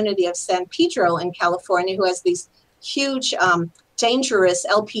the community of San Pedro in California, who has these huge, dangerous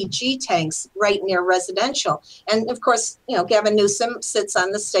LPG tanks right near residential. And of course, Gavin Newsom sits on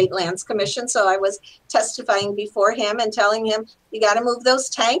the State Lands Commission. So I was testifying before him and telling him, you got to move those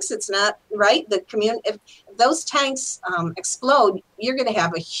tanks. It's not right. If those tanks explode, you're going to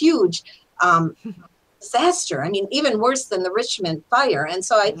have a huge disaster. I mean, even worse than the Richmond fire. And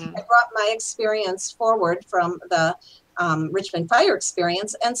so I brought my experience forward from the Richmond fire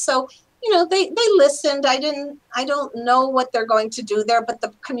experience. And so, they listened. I don't know what they're going to do there, but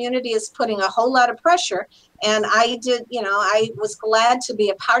the community is putting a whole lot of pressure. And I was glad to be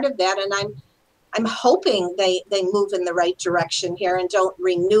a part of that. And I'm hoping they move in the right direction here and don't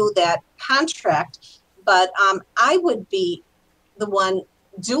renew that contract. But I would be the one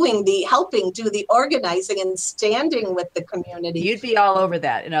helping do the organizing and standing with the community. You'd be all over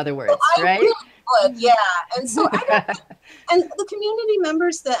that, in other words, right? Really would, yeah. And so and the community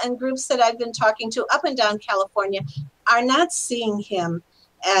members and groups that I've been talking to up and down California are not seeing him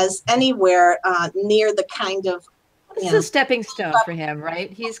as anywhere near the kind of It's a stepping stone for him,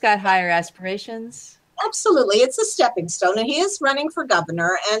 right? He's got higher aspirations. Absolutely. It's a stepping stone, and he is running for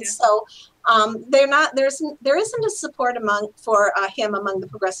governor. And so there isn't a support for him among the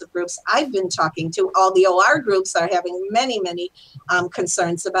progressive groups I've been talking to. All the OR groups are having many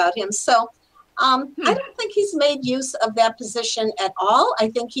concerns about him. So I don't think he's made use of that position at all. I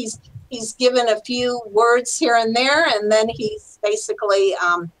think he's given a few words here and there, and then he's basically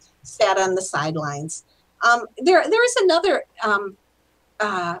sat on the sidelines. There is another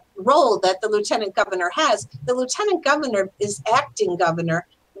role that the lieutenant governor has. The lieutenant governor is acting governor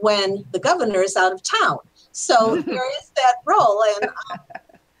when the governor is out of town. So there is that role. And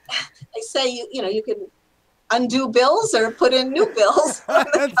they say, you can undo bills or put in new bills.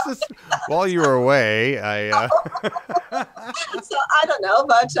 While you were away, So I don't know,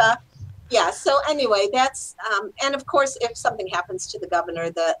 but yeah. So anyway, that's, and of course, if something happens to the governor,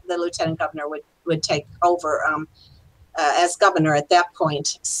 the lieutenant governor would take over as governor at that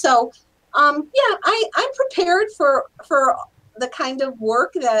point. So I'm prepared for the kind of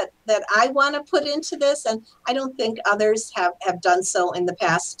work that I want to put into this, and I don't think others have done so in the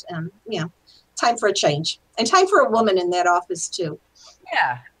past. Time for a change, and time for a woman in that office too.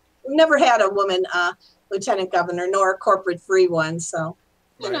 Yeah. We've never had a woman lieutenant governor, nor a corporate free one. So,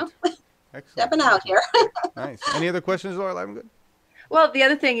 you know, Excellent. stepping out here. Nice. Any other questions, Laura? I'm good. Well, the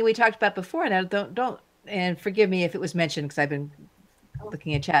other thing we talked about before, and I don't, and forgive me if it was mentioned because I've been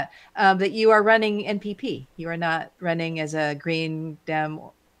looking at chat, that you are running NPP. You are not running as a Green Dem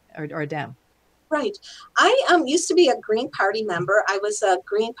or Dem. Right. I used to be a Green Party member. I was a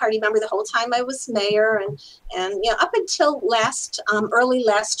Green Party member the whole time I was mayor, and you know, up until early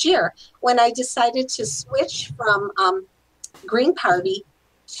last year, when I decided to switch from Green Party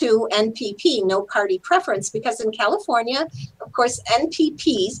to NPP, no party preference, because in California, of course,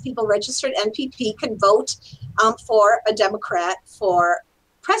 NPPs, people registered NPP, can vote for a Democrat for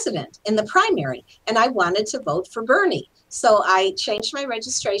president in the primary. And I wanted to vote for Bernie. So I changed my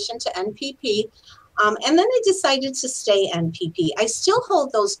registration to NPP. And then I decided to stay NPP. I still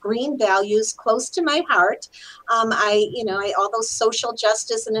hold those green values close to my heart. All those social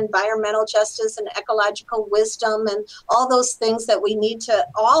justice and environmental justice and ecological wisdom and all those things that we need to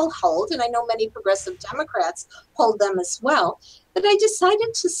all hold. And I know many progressive Democrats hold them as well. But I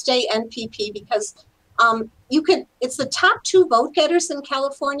decided to stay NPP because it's the top 2 vote getters in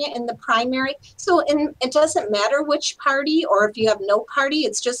California in the primary. So it doesn't matter which party, or if you have no party,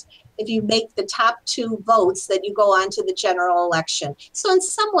 it's just if you make the top 2 votes that you go on to the general election. So in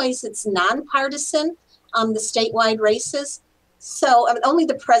some ways it's nonpartisan, the statewide races. So only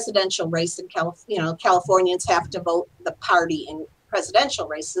the presidential race in Californians have to vote the party in presidential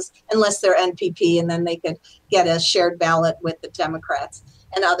races unless they're NPP, and then they could get a shared ballot with the Democrats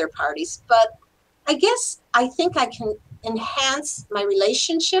and other parties. But I think I can enhance my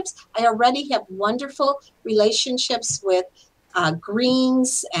relationships. I already have wonderful relationships with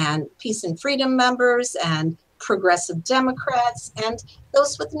Greens and Peace and Freedom members and progressive Democrats and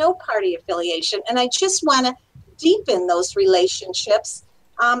those with no party affiliation. And I just want to deepen those relationships.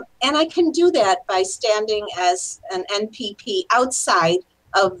 And I can do that by standing as an NPP outside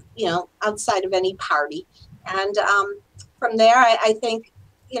of any party. And from there, I think,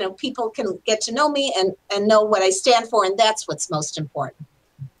 people can get to know me and know what I stand for. And that's what's most important.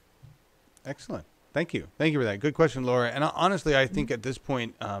 Excellent. Thank you. Thank you for that. Good question, Laura. And honestly, I think at this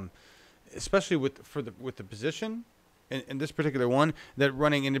point, especially with the position in this particular one, that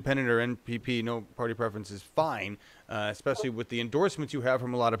running independent or NPP, no party preference, is fine, especially with the endorsements you have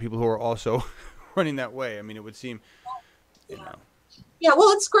from a lot of people who are also running that way. I mean, it would seem, Yeah,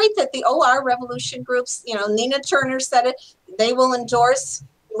 well, it's great that the OR revolution groups, Nina Turner said it, they will endorse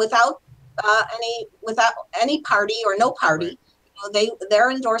without any party or no party. Right.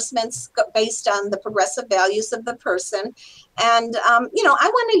 Their endorsements based on the progressive values of the person. And, I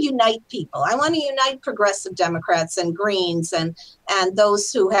want to unite people. I want to unite progressive Democrats and Greens and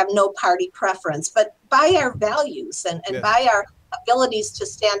those who have no party preference, but by our values and yes. by our abilities to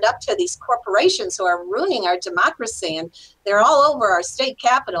stand up to these corporations who are ruining our democracy. And they're all over our state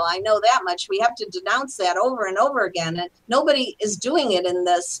capitol. I know that much. We have to denounce that over and over again. And nobody is doing it in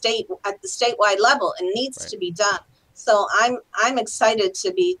the state at the statewide level. It needs right. to be done. So I'm excited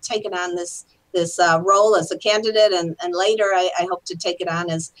to be taking on this role as a candidate, and later I hope to take it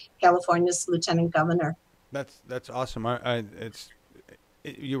on as California's lieutenant governor. That's awesome.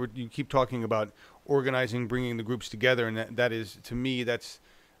 You keep talking about organizing, bringing the groups together, and that is, to me, that's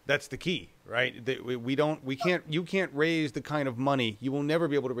the key, right? You can't raise the kind of money. You will never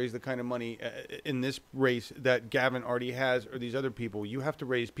be able to raise the kind of money in this race that Gavin already has, or these other people. You have to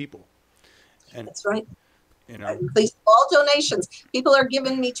raise people. And that's right. These small donations. People are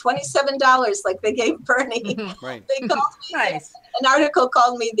giving me $27 like they gave Bernie. Right. They called me. Nice. An article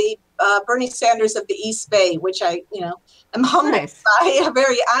called me the Bernie Sanders of the East Bay, which I, am humbled nice. By,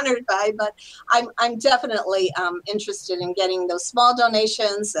 very honored by. But I'm definitely interested in getting those small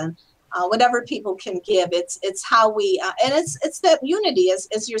donations and whatever people can give. It's how we and it's that unity,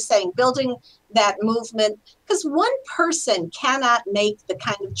 as you're saying, building that movement, because one person cannot make the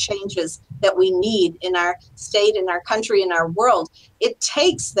kind of changes that we need in our state, in our country, in our world. It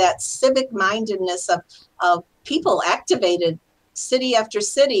takes that civic mindedness of people activated city after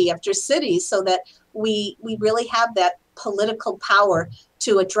city after city, so that we really have that political power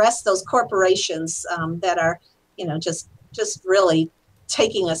to address those corporations that are, just really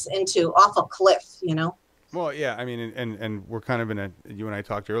taking us off a cliff, Well, yeah, I mean, and we're kind of you and I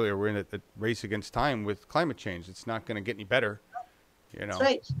talked earlier, we're in a race against time with climate change. It's not going to get any better, That's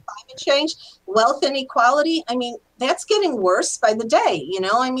right. Climate change, wealth inequality. I mean, that's getting worse by the day,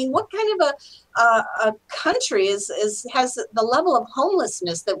 I mean, what kind of a country has the level of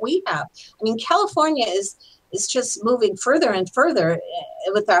homelessness that we have? I mean, California is just moving further and further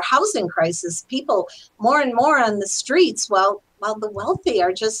with our housing crisis, people more and more on the streets, while while the wealthy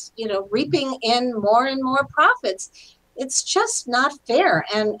are just, reaping in more and more profits. It's just not fair.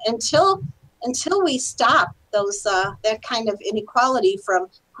 And until we stop those that kind of inequality from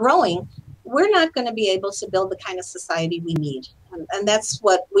growing, we're not going to be able to build the kind of society we need. And that's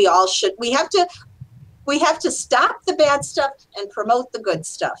what we all should. We have to stop the bad stuff and promote the good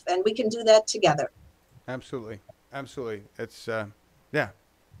stuff, and we can do that together. Absolutely. It's yeah,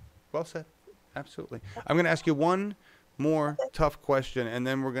 well said. Absolutely. I'm going to ask you one more tough question, and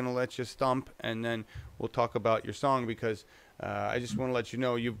then we're going to let you stump, and then we'll talk about your song, because I just want to let you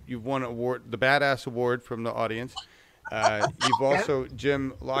know you've won the Badass Award from the audience. You've also,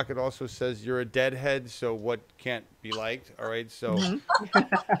 Jim Lockett also says you're a deadhead, so what can't be liked? All right, so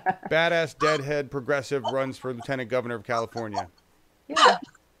badass, deadhead, progressive, runs for Lieutenant Governor of California. Yeah.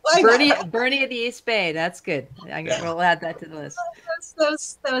 Bernie of the East Bay. That's good. We'll add that to the list.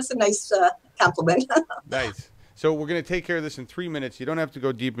 That was a nice compliment. Nice. So we're going to take care of this in 3 minutes. You don't have to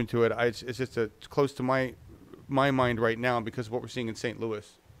go deep into it. It's just close to my mind right now because of what we're seeing in St. Louis,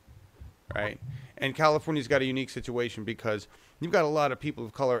 right? And California's got a unique situation because you've got a lot of people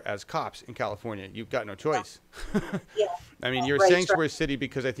of color as cops in California. You've got no choice. Yeah. I mean, you're a sanctuary city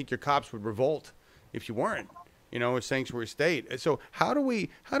because I think your cops would revolt if you weren't, a sanctuary state. So how do we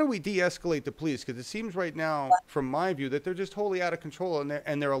de-escalate the police? Because it seems right now, from my view, that they're just wholly out of control,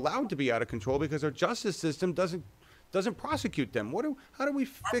 and they're allowed to be out of control because our justice system doesn't prosecute them. How do we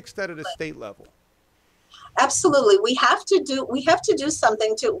fix that at a state level? Absolutely, we have to do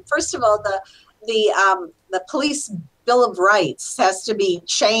something to. First of all, the police Bill of Rights has to be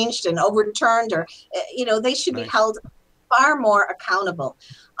changed and overturned, or they should be held far more accountable.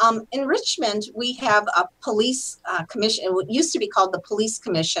 In Richmond, we have a police commission. It used to be called the Police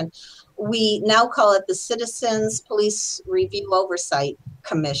Commission. We now call it the Citizens Police Review Oversight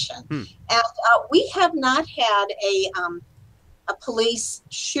Commission. And we have not had a police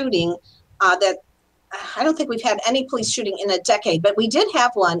shooting that. I don't think we've had any police shooting in a decade, but we did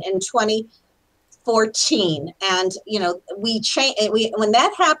have one in 2014. And, when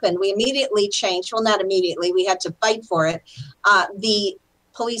that happened, we immediately changed. Well, not immediately. We had to fight for it. The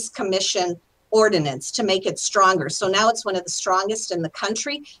police commission ordinance to make it stronger. So now it's one of the strongest in the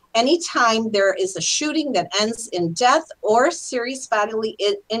country. Anytime there is a shooting that ends in death or serious bodily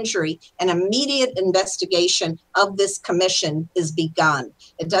injury, an immediate investigation of this commission is begun.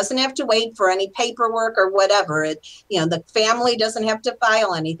 It doesn't have to wait for any paperwork or whatever. The family doesn't have to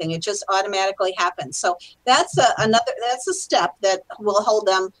file anything. It just automatically happens. So that's a step that will hold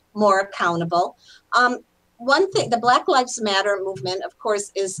them more accountable. One thing, the Black Lives Matter movement, of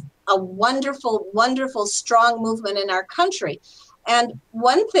course, is a wonderful, wonderful, strong movement in our country. And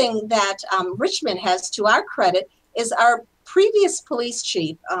one thing that Richmond has to our credit is our previous police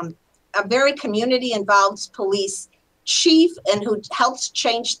chief, a very community-involved police chief, and who helped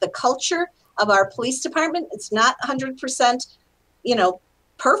change the culture of our police department. It's not 100%,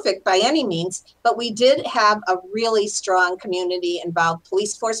 perfect by any means, but we did have a really strong community-involved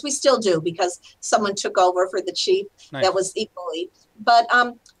police force. We still do, because someone took over for the chief. Nice. That was equally. But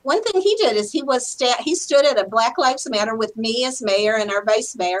one thing he did is he stood at a Black Lives Matter with me as mayor and our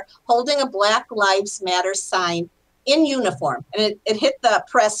vice mayor, holding a Black Lives Matter sign in uniform, and it hit the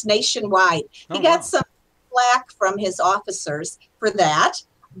press nationwide. He got some flack from his officers for that,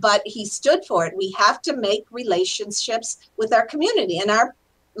 but he stood for it. We have to make relationships with our community, and our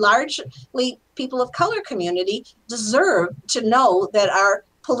largely people of color community deserve to know that our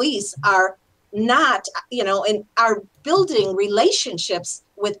police are not, and are building relationships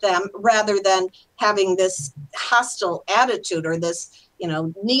with them rather than having this hostile attitude or this,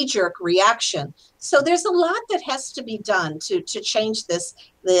 knee-jerk reaction. So there's a lot that has to be done to change this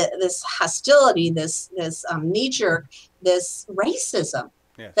hostility, this knee-jerk, this racism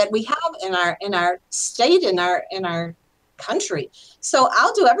that we have in our state, in our country. So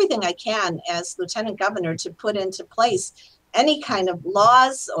I'll do everything I can as Lieutenant Governor to put into place any kind of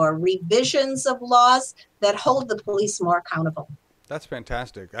laws or revisions of laws that hold the police more accountable. That's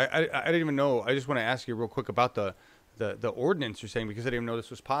fantastic. I didn't even know. I just want to ask you real quick about the ordinance you're saying, because I didn't even know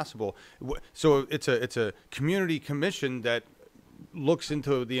this was possible. So it's a community commission that looks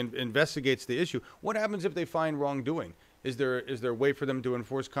into investigates the issue. What happens if they find wrongdoing? Is there a way for them to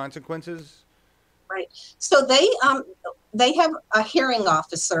enforce consequences? Right. So they have a hearing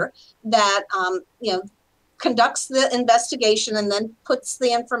officer that conducts the investigation and then puts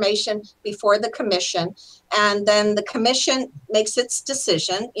the information before the commission, and then the commission makes its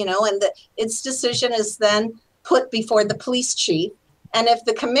decision. And its decision is then put before the police chief. And if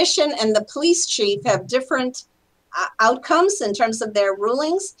the commission and the police chief have different outcomes in terms of their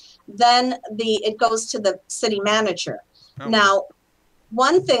rulings, then it goes to the city manager. Oh. Now,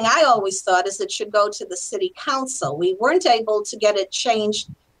 one thing I always thought is it should go to the city council. We weren't able to get it changed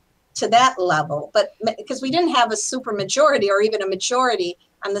to that level, but because we didn't have a super majority or even a majority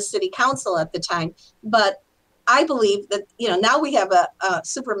on the city council at the time. But I believe that, now we have a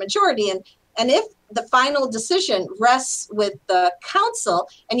super majority, and if the final decision rests with the council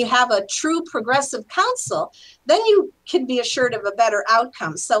and you have a true progressive council, then you can be assured of a better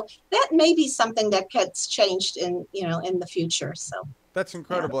outcome. So that may be something that gets changed in the future. So that's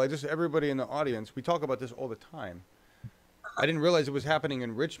incredible. Yeah. Everybody in the audience, we talk about this all the time. I didn't realize it was happening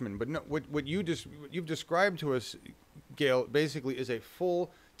in Richmond, but no, what you've described to us, Gayle, basically is a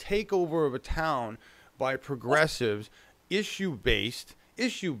full takeover of a town by progressives, issue-based,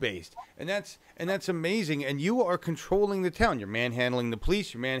 and that's amazing. And you are controlling the town. You're manhandling the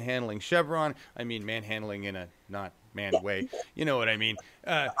police. You're manhandling Chevron. I mean, manhandling in a not man way. You know what I mean?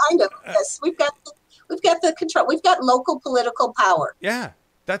 I know. Yes, we've got the control. We've got local political power. Yeah.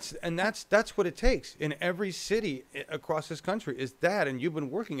 That's what it takes in every city across this country is that, and you've been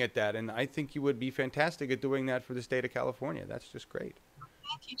working at that, and I think you would be fantastic at doing that for the state of California. That's just great.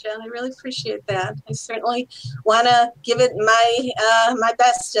 Thank you, John. I really appreciate that. I certainly want to give it my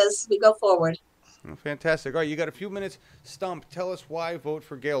best as we go forward. Well, fantastic. All right, you got a few minutes. Stump, tell us why vote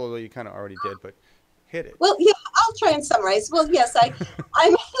for Gayle, although you kind of already did, but hit it. Well, yeah, I'll try and summarize. Well, yes,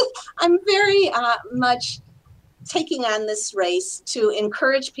 I'm very much taking on this race to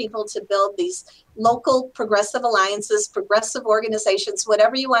encourage people to build these local progressive alliances, progressive organizations,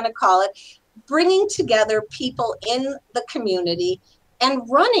 whatever you want to call it, bringing together people in the community and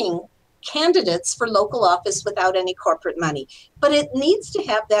running candidates for local office without any corporate money. But it needs to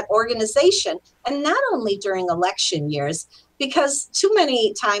have that organization, and not only during election years, because too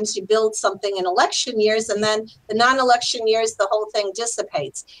many times you build something in election years and then the non-election years, the whole thing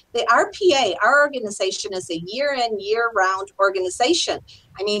dissipates. The RPA, our organization, is a year-in, year-round organization.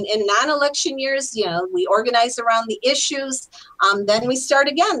 I mean, in non-election years, we organize around the issues. Then we start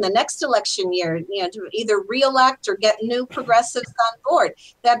again the next election year, to either re-elect or get new progressives on board.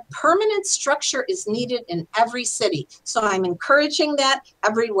 That permanent structure is needed in every city. So I'm encouraging that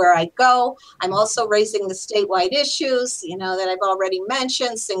everywhere I go. I'm also raising the statewide issues, that I've already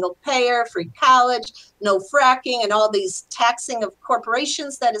mentioned: single payer, free college, no fracking, and all these taxing of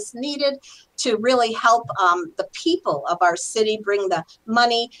corporations that is needed to really help the people of our city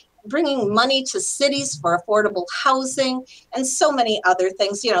bringing money to cities for affordable housing and so many other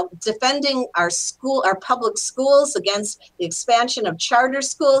things, defending our public schools against the expansion of charter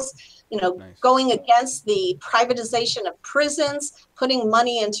schools, nice. Going against the privatization of prisons, putting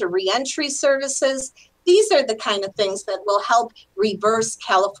money into reentry services. These are the kind of things that will help reverse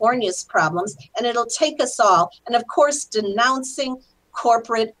California's problems, and it'll take us all. And of course, denouncing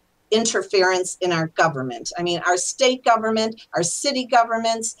corporate interference in our government. I mean, our state government, our city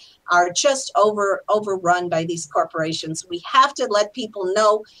governments are just overrun by these corporations. We have to let people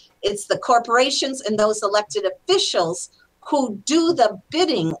know it's the corporations and those elected officials who do the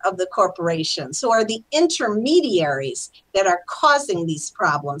bidding of the corporations, who are the intermediaries that are causing these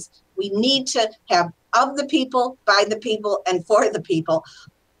problems. We need to have of the people, by the people, and for the people,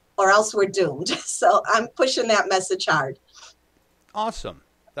 or else we're doomed. So I'm pushing that message hard. Awesome.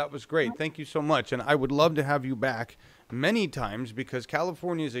 That was great. Thank you so much. And I would love to have you back many times, because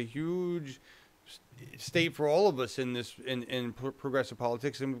California is a huge state for all of us in this in progressive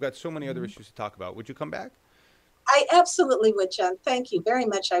politics, and we've got so many other issues to talk about. Would you come back? I absolutely would, John. Thank you very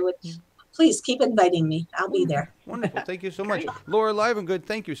much. I would. Please keep inviting me. I'll be there. Wonderful. Thank you so much. Laura Livengood,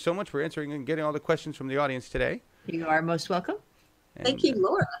 thank you so much for answering and getting all the questions from the audience today. You are most welcome. And, thank you,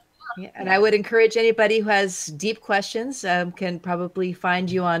 Laura. Yeah, and I would encourage anybody who has deep questions can probably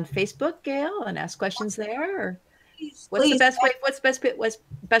find you on Facebook, Gayle, and ask questions there. Or what's the best way? What's best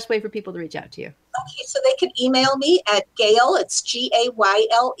way for people to reach out to you? Okay, so they can email me at Gayle. It's Gayle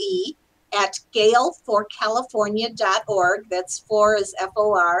at gayleforcalifornia.org. That's for is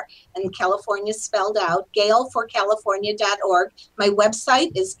FOR and California spelled out. Gayleforcalifornia.org. My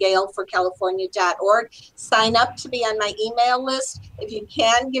website is gayleforcalifornia.org. Sign up to be on my email list. If you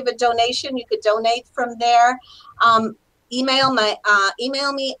can give a donation, you could donate from there. Email me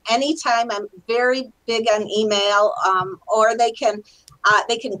anytime. I'm very big on email, or they can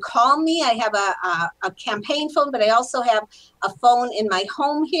call me. I have a campaign phone, but I also have a phone in my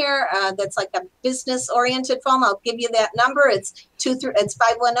home here that's like a business-oriented phone. I'll give you that number. It's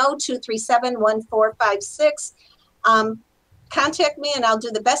 510-237-1456. Contact me, and I'll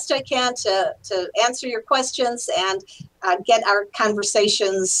do the best I can to answer your questions and get our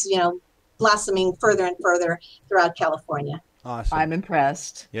conversations, blossoming further and further throughout California. Awesome. I'm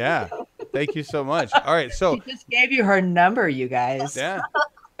impressed. Yeah. Thank you so much. All right, so She just gave you her number, you guys. yeah,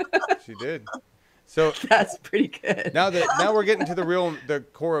 she did. So That's pretty good. now we're getting to the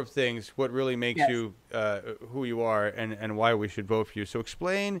core of things, what really makes Yes. you who you are, and why we should vote for you. So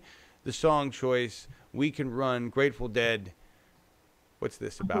explain the song choice. We Can Run, Grateful Dead. What's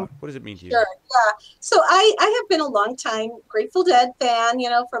this about? What does it mean to you? Sure, yeah. So I have been a long time Grateful Dead fan,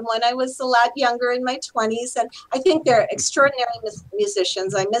 from when I was a lot younger in my 20s. And I think they're extraordinary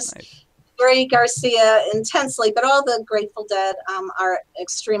musicians. I miss Nice. Gary Garcia intensely, but all the Grateful Dead are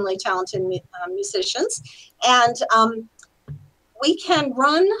extremely talented musicians. And we can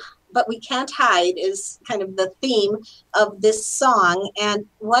run, but we can't hide is kind of the theme of this song. And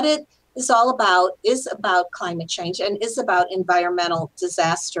what it is all about is about climate change and is about environmental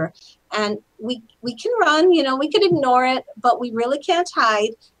disaster. And we can run, we can ignore it, but we really can't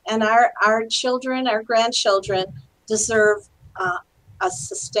hide. And our children, our grandchildren deserve a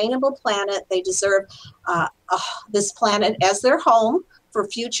sustainable planet. They deserve this planet as their home for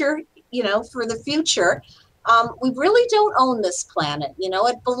future, for the future. We really don't own this planet.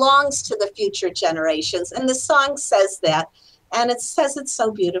 It belongs to the future generations. And the song says that. And it says it so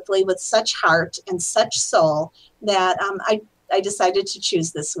beautifully with such heart and such soul that I decided to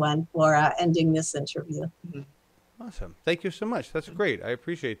choose this one for ending this interview. Awesome. Thank you so much. That's great. I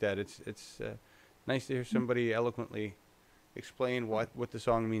appreciate that. It's nice to hear somebody eloquently explain what the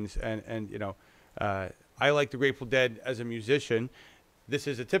song means. And I like the Grateful Dead as a musician. This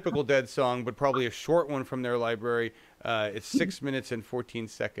is a typical Dead song, but probably a short one from their library. It's 6 minutes and 14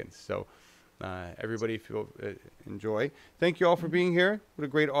 seconds. So everybody enjoy. Thank you all for being here. What a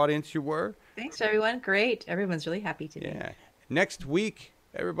great audience you were. Thanks, everyone. Great. Everyone's really happy today. Yeah. Next week,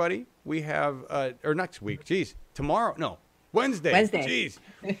 everybody, we have, or next week, geez, tomorrow, no, Wednesday. Jeez.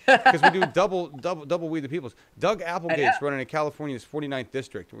 Because we do double We the Peoples. Doug Applegate's running in California's 49th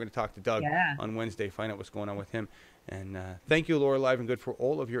district. We're going to talk to Doug on Wednesday, find out what's going on with him. And thank you, Laura Live and Good, for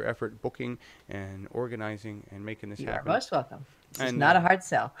all of your effort booking and organizing and making this happen. You're most welcome. It's not a hard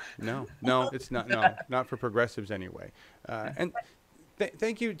sell. No, it's not. No, not for progressives anyway. And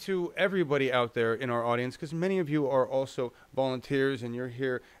thank you to everybody out there in our audience, because many of you are also volunteers and you're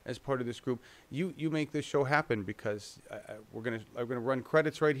here as part of this group. You make this show happen, because I'm gonna run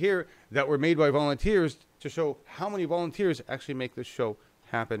credits right here that were made by volunteers to show how many volunteers actually make this show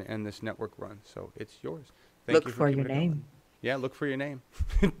happen and this network run. So it's yours. Thank you for your name. Yeah, look for your name,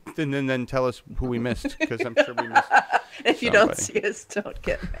 and then tell us who we missed, because I'm sure we missed. If you don't see us, don't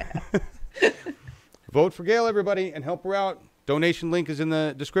get mad. Vote for Gayle, everybody, and help her out. Donation link is in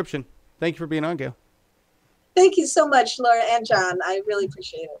the description. Thank you for being on, Gayle. Thank you so much, Laura and John. I really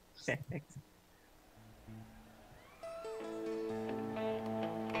appreciate it. Okay, thanks.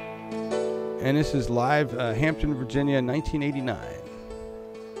 And this is live, Hampton, Virginia, 1989.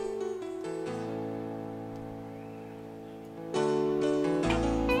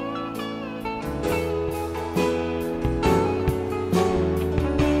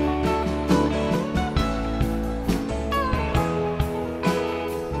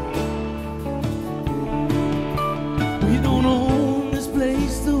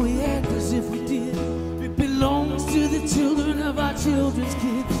 Children's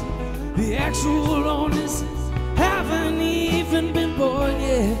kids, the actual owners haven't even been born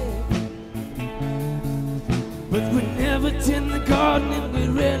yet. But we never tend the garden and we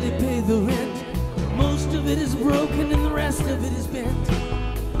rarely pay the rent. Most of it is broken and the rest of it is bent.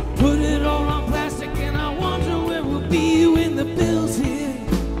 Put it all on plastic and I wonder where we'll be when the bills hit.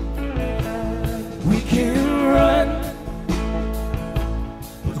 We can run,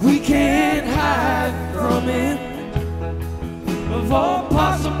 but we can't hide from it. Of all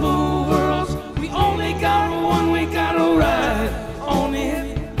possible worlds, we only got one, we gotta ride on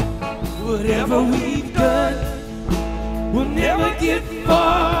it. Whatever we've done, we'll never get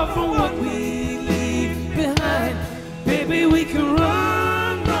far from what we leave behind. Baby, we can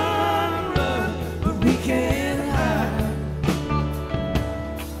run, but we can't hide.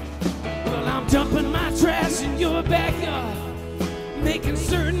 Well, I'm dumping my trash in your backyard, making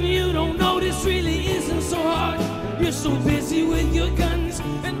certain you don't know this really isn't so hard. You're so busy with your guns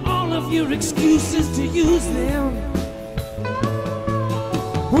and all of your excuses to use them.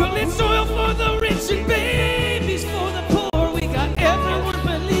 Well, it's oil for the rich and babies for the poor. We got everyone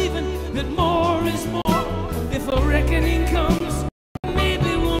believing that more is more. If a reckoning comes,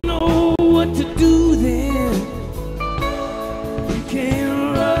 maybe we'll know what to do then. We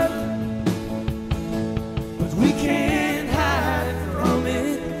can't run, but we can't hide from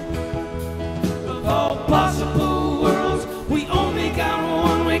it. Of all possible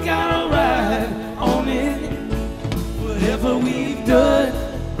gotta ride on it. Whatever we've done,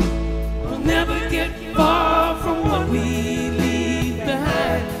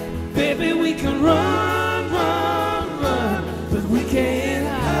 Baby, we can run, run, run, but we can't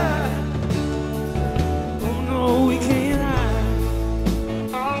hide. Oh no, we can't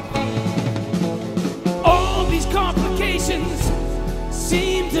hide. All these complications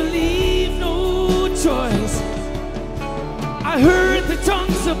seem to leave no choice. I heard the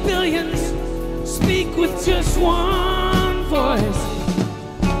tongues of billions speak with just one voice,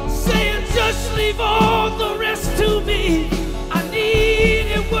 saying just leave all the rest to me. I need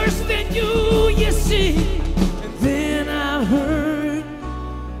it worse than you see. And then I heard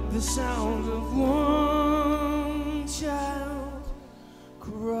the sound of one child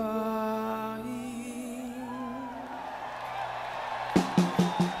crying.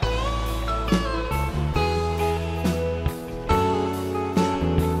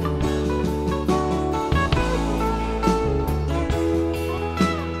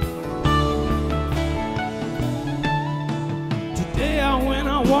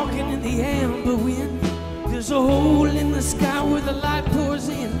 Walking in the amber wind, there's a hole in the sky where the light pours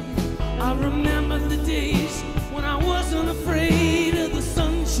in. I remember the days when I wasn't afraid of the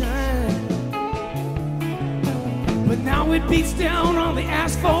sunshine, but now it beats down on the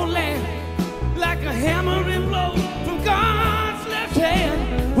asphalt land like a hammering blow from God's left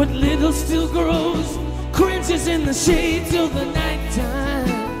hand. What little still grows cringes in the shade till the nighttime.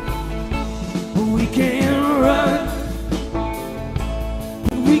 But we can't run,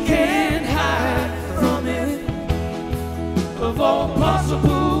 we can't hide from it. Of all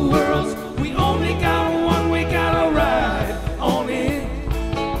possible worlds, we only got one, we gotta ride on it.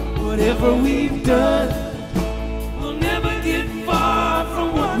 Whatever we've done, we'll never get far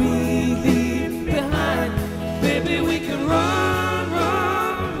from what we leave behind. Baby, we can run,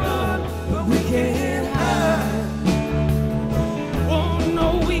 run, run, but we can't hide. Oh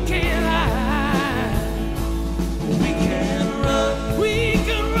no, we can't hide. We can't run, we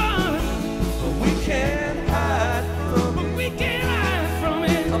can run, but we can't hide from it. But we can't hide from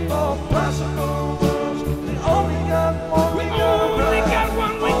it. Of all possible worlds, we only got one. We only got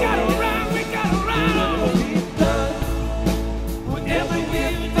one. We gotta ride. We gotta ride on. Whatever we've done, whatever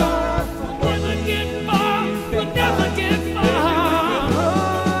we've done, we'll never get far. We'll never get far.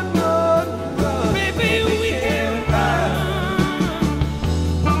 Run, run, run. Baby, we can't hide.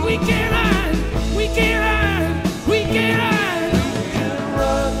 But we can't hide. We can't hide. We can't hide.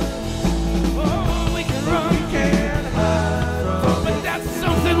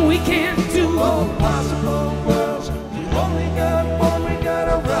 We can't do all possible worlds. We only got one, we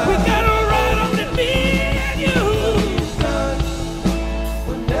gotta ride. We gotta ride on it, me and you.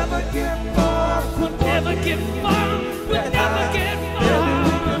 We'll never get far. We'll never get far. We'll never get far.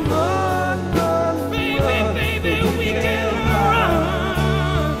 Run, run, baby, baby, we can run.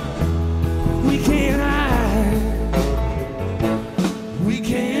 We can't hide. We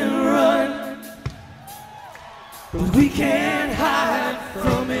can't run, but we can't hide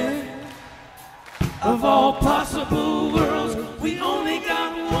from it. Of all possible worlds, we only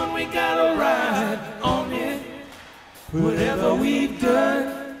got one, we gotta ride on it. Whatever we've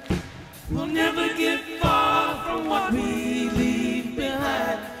done, we'll never get far from what we leave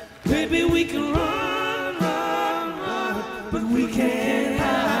behind. Baby, we can run, run, run, but we can't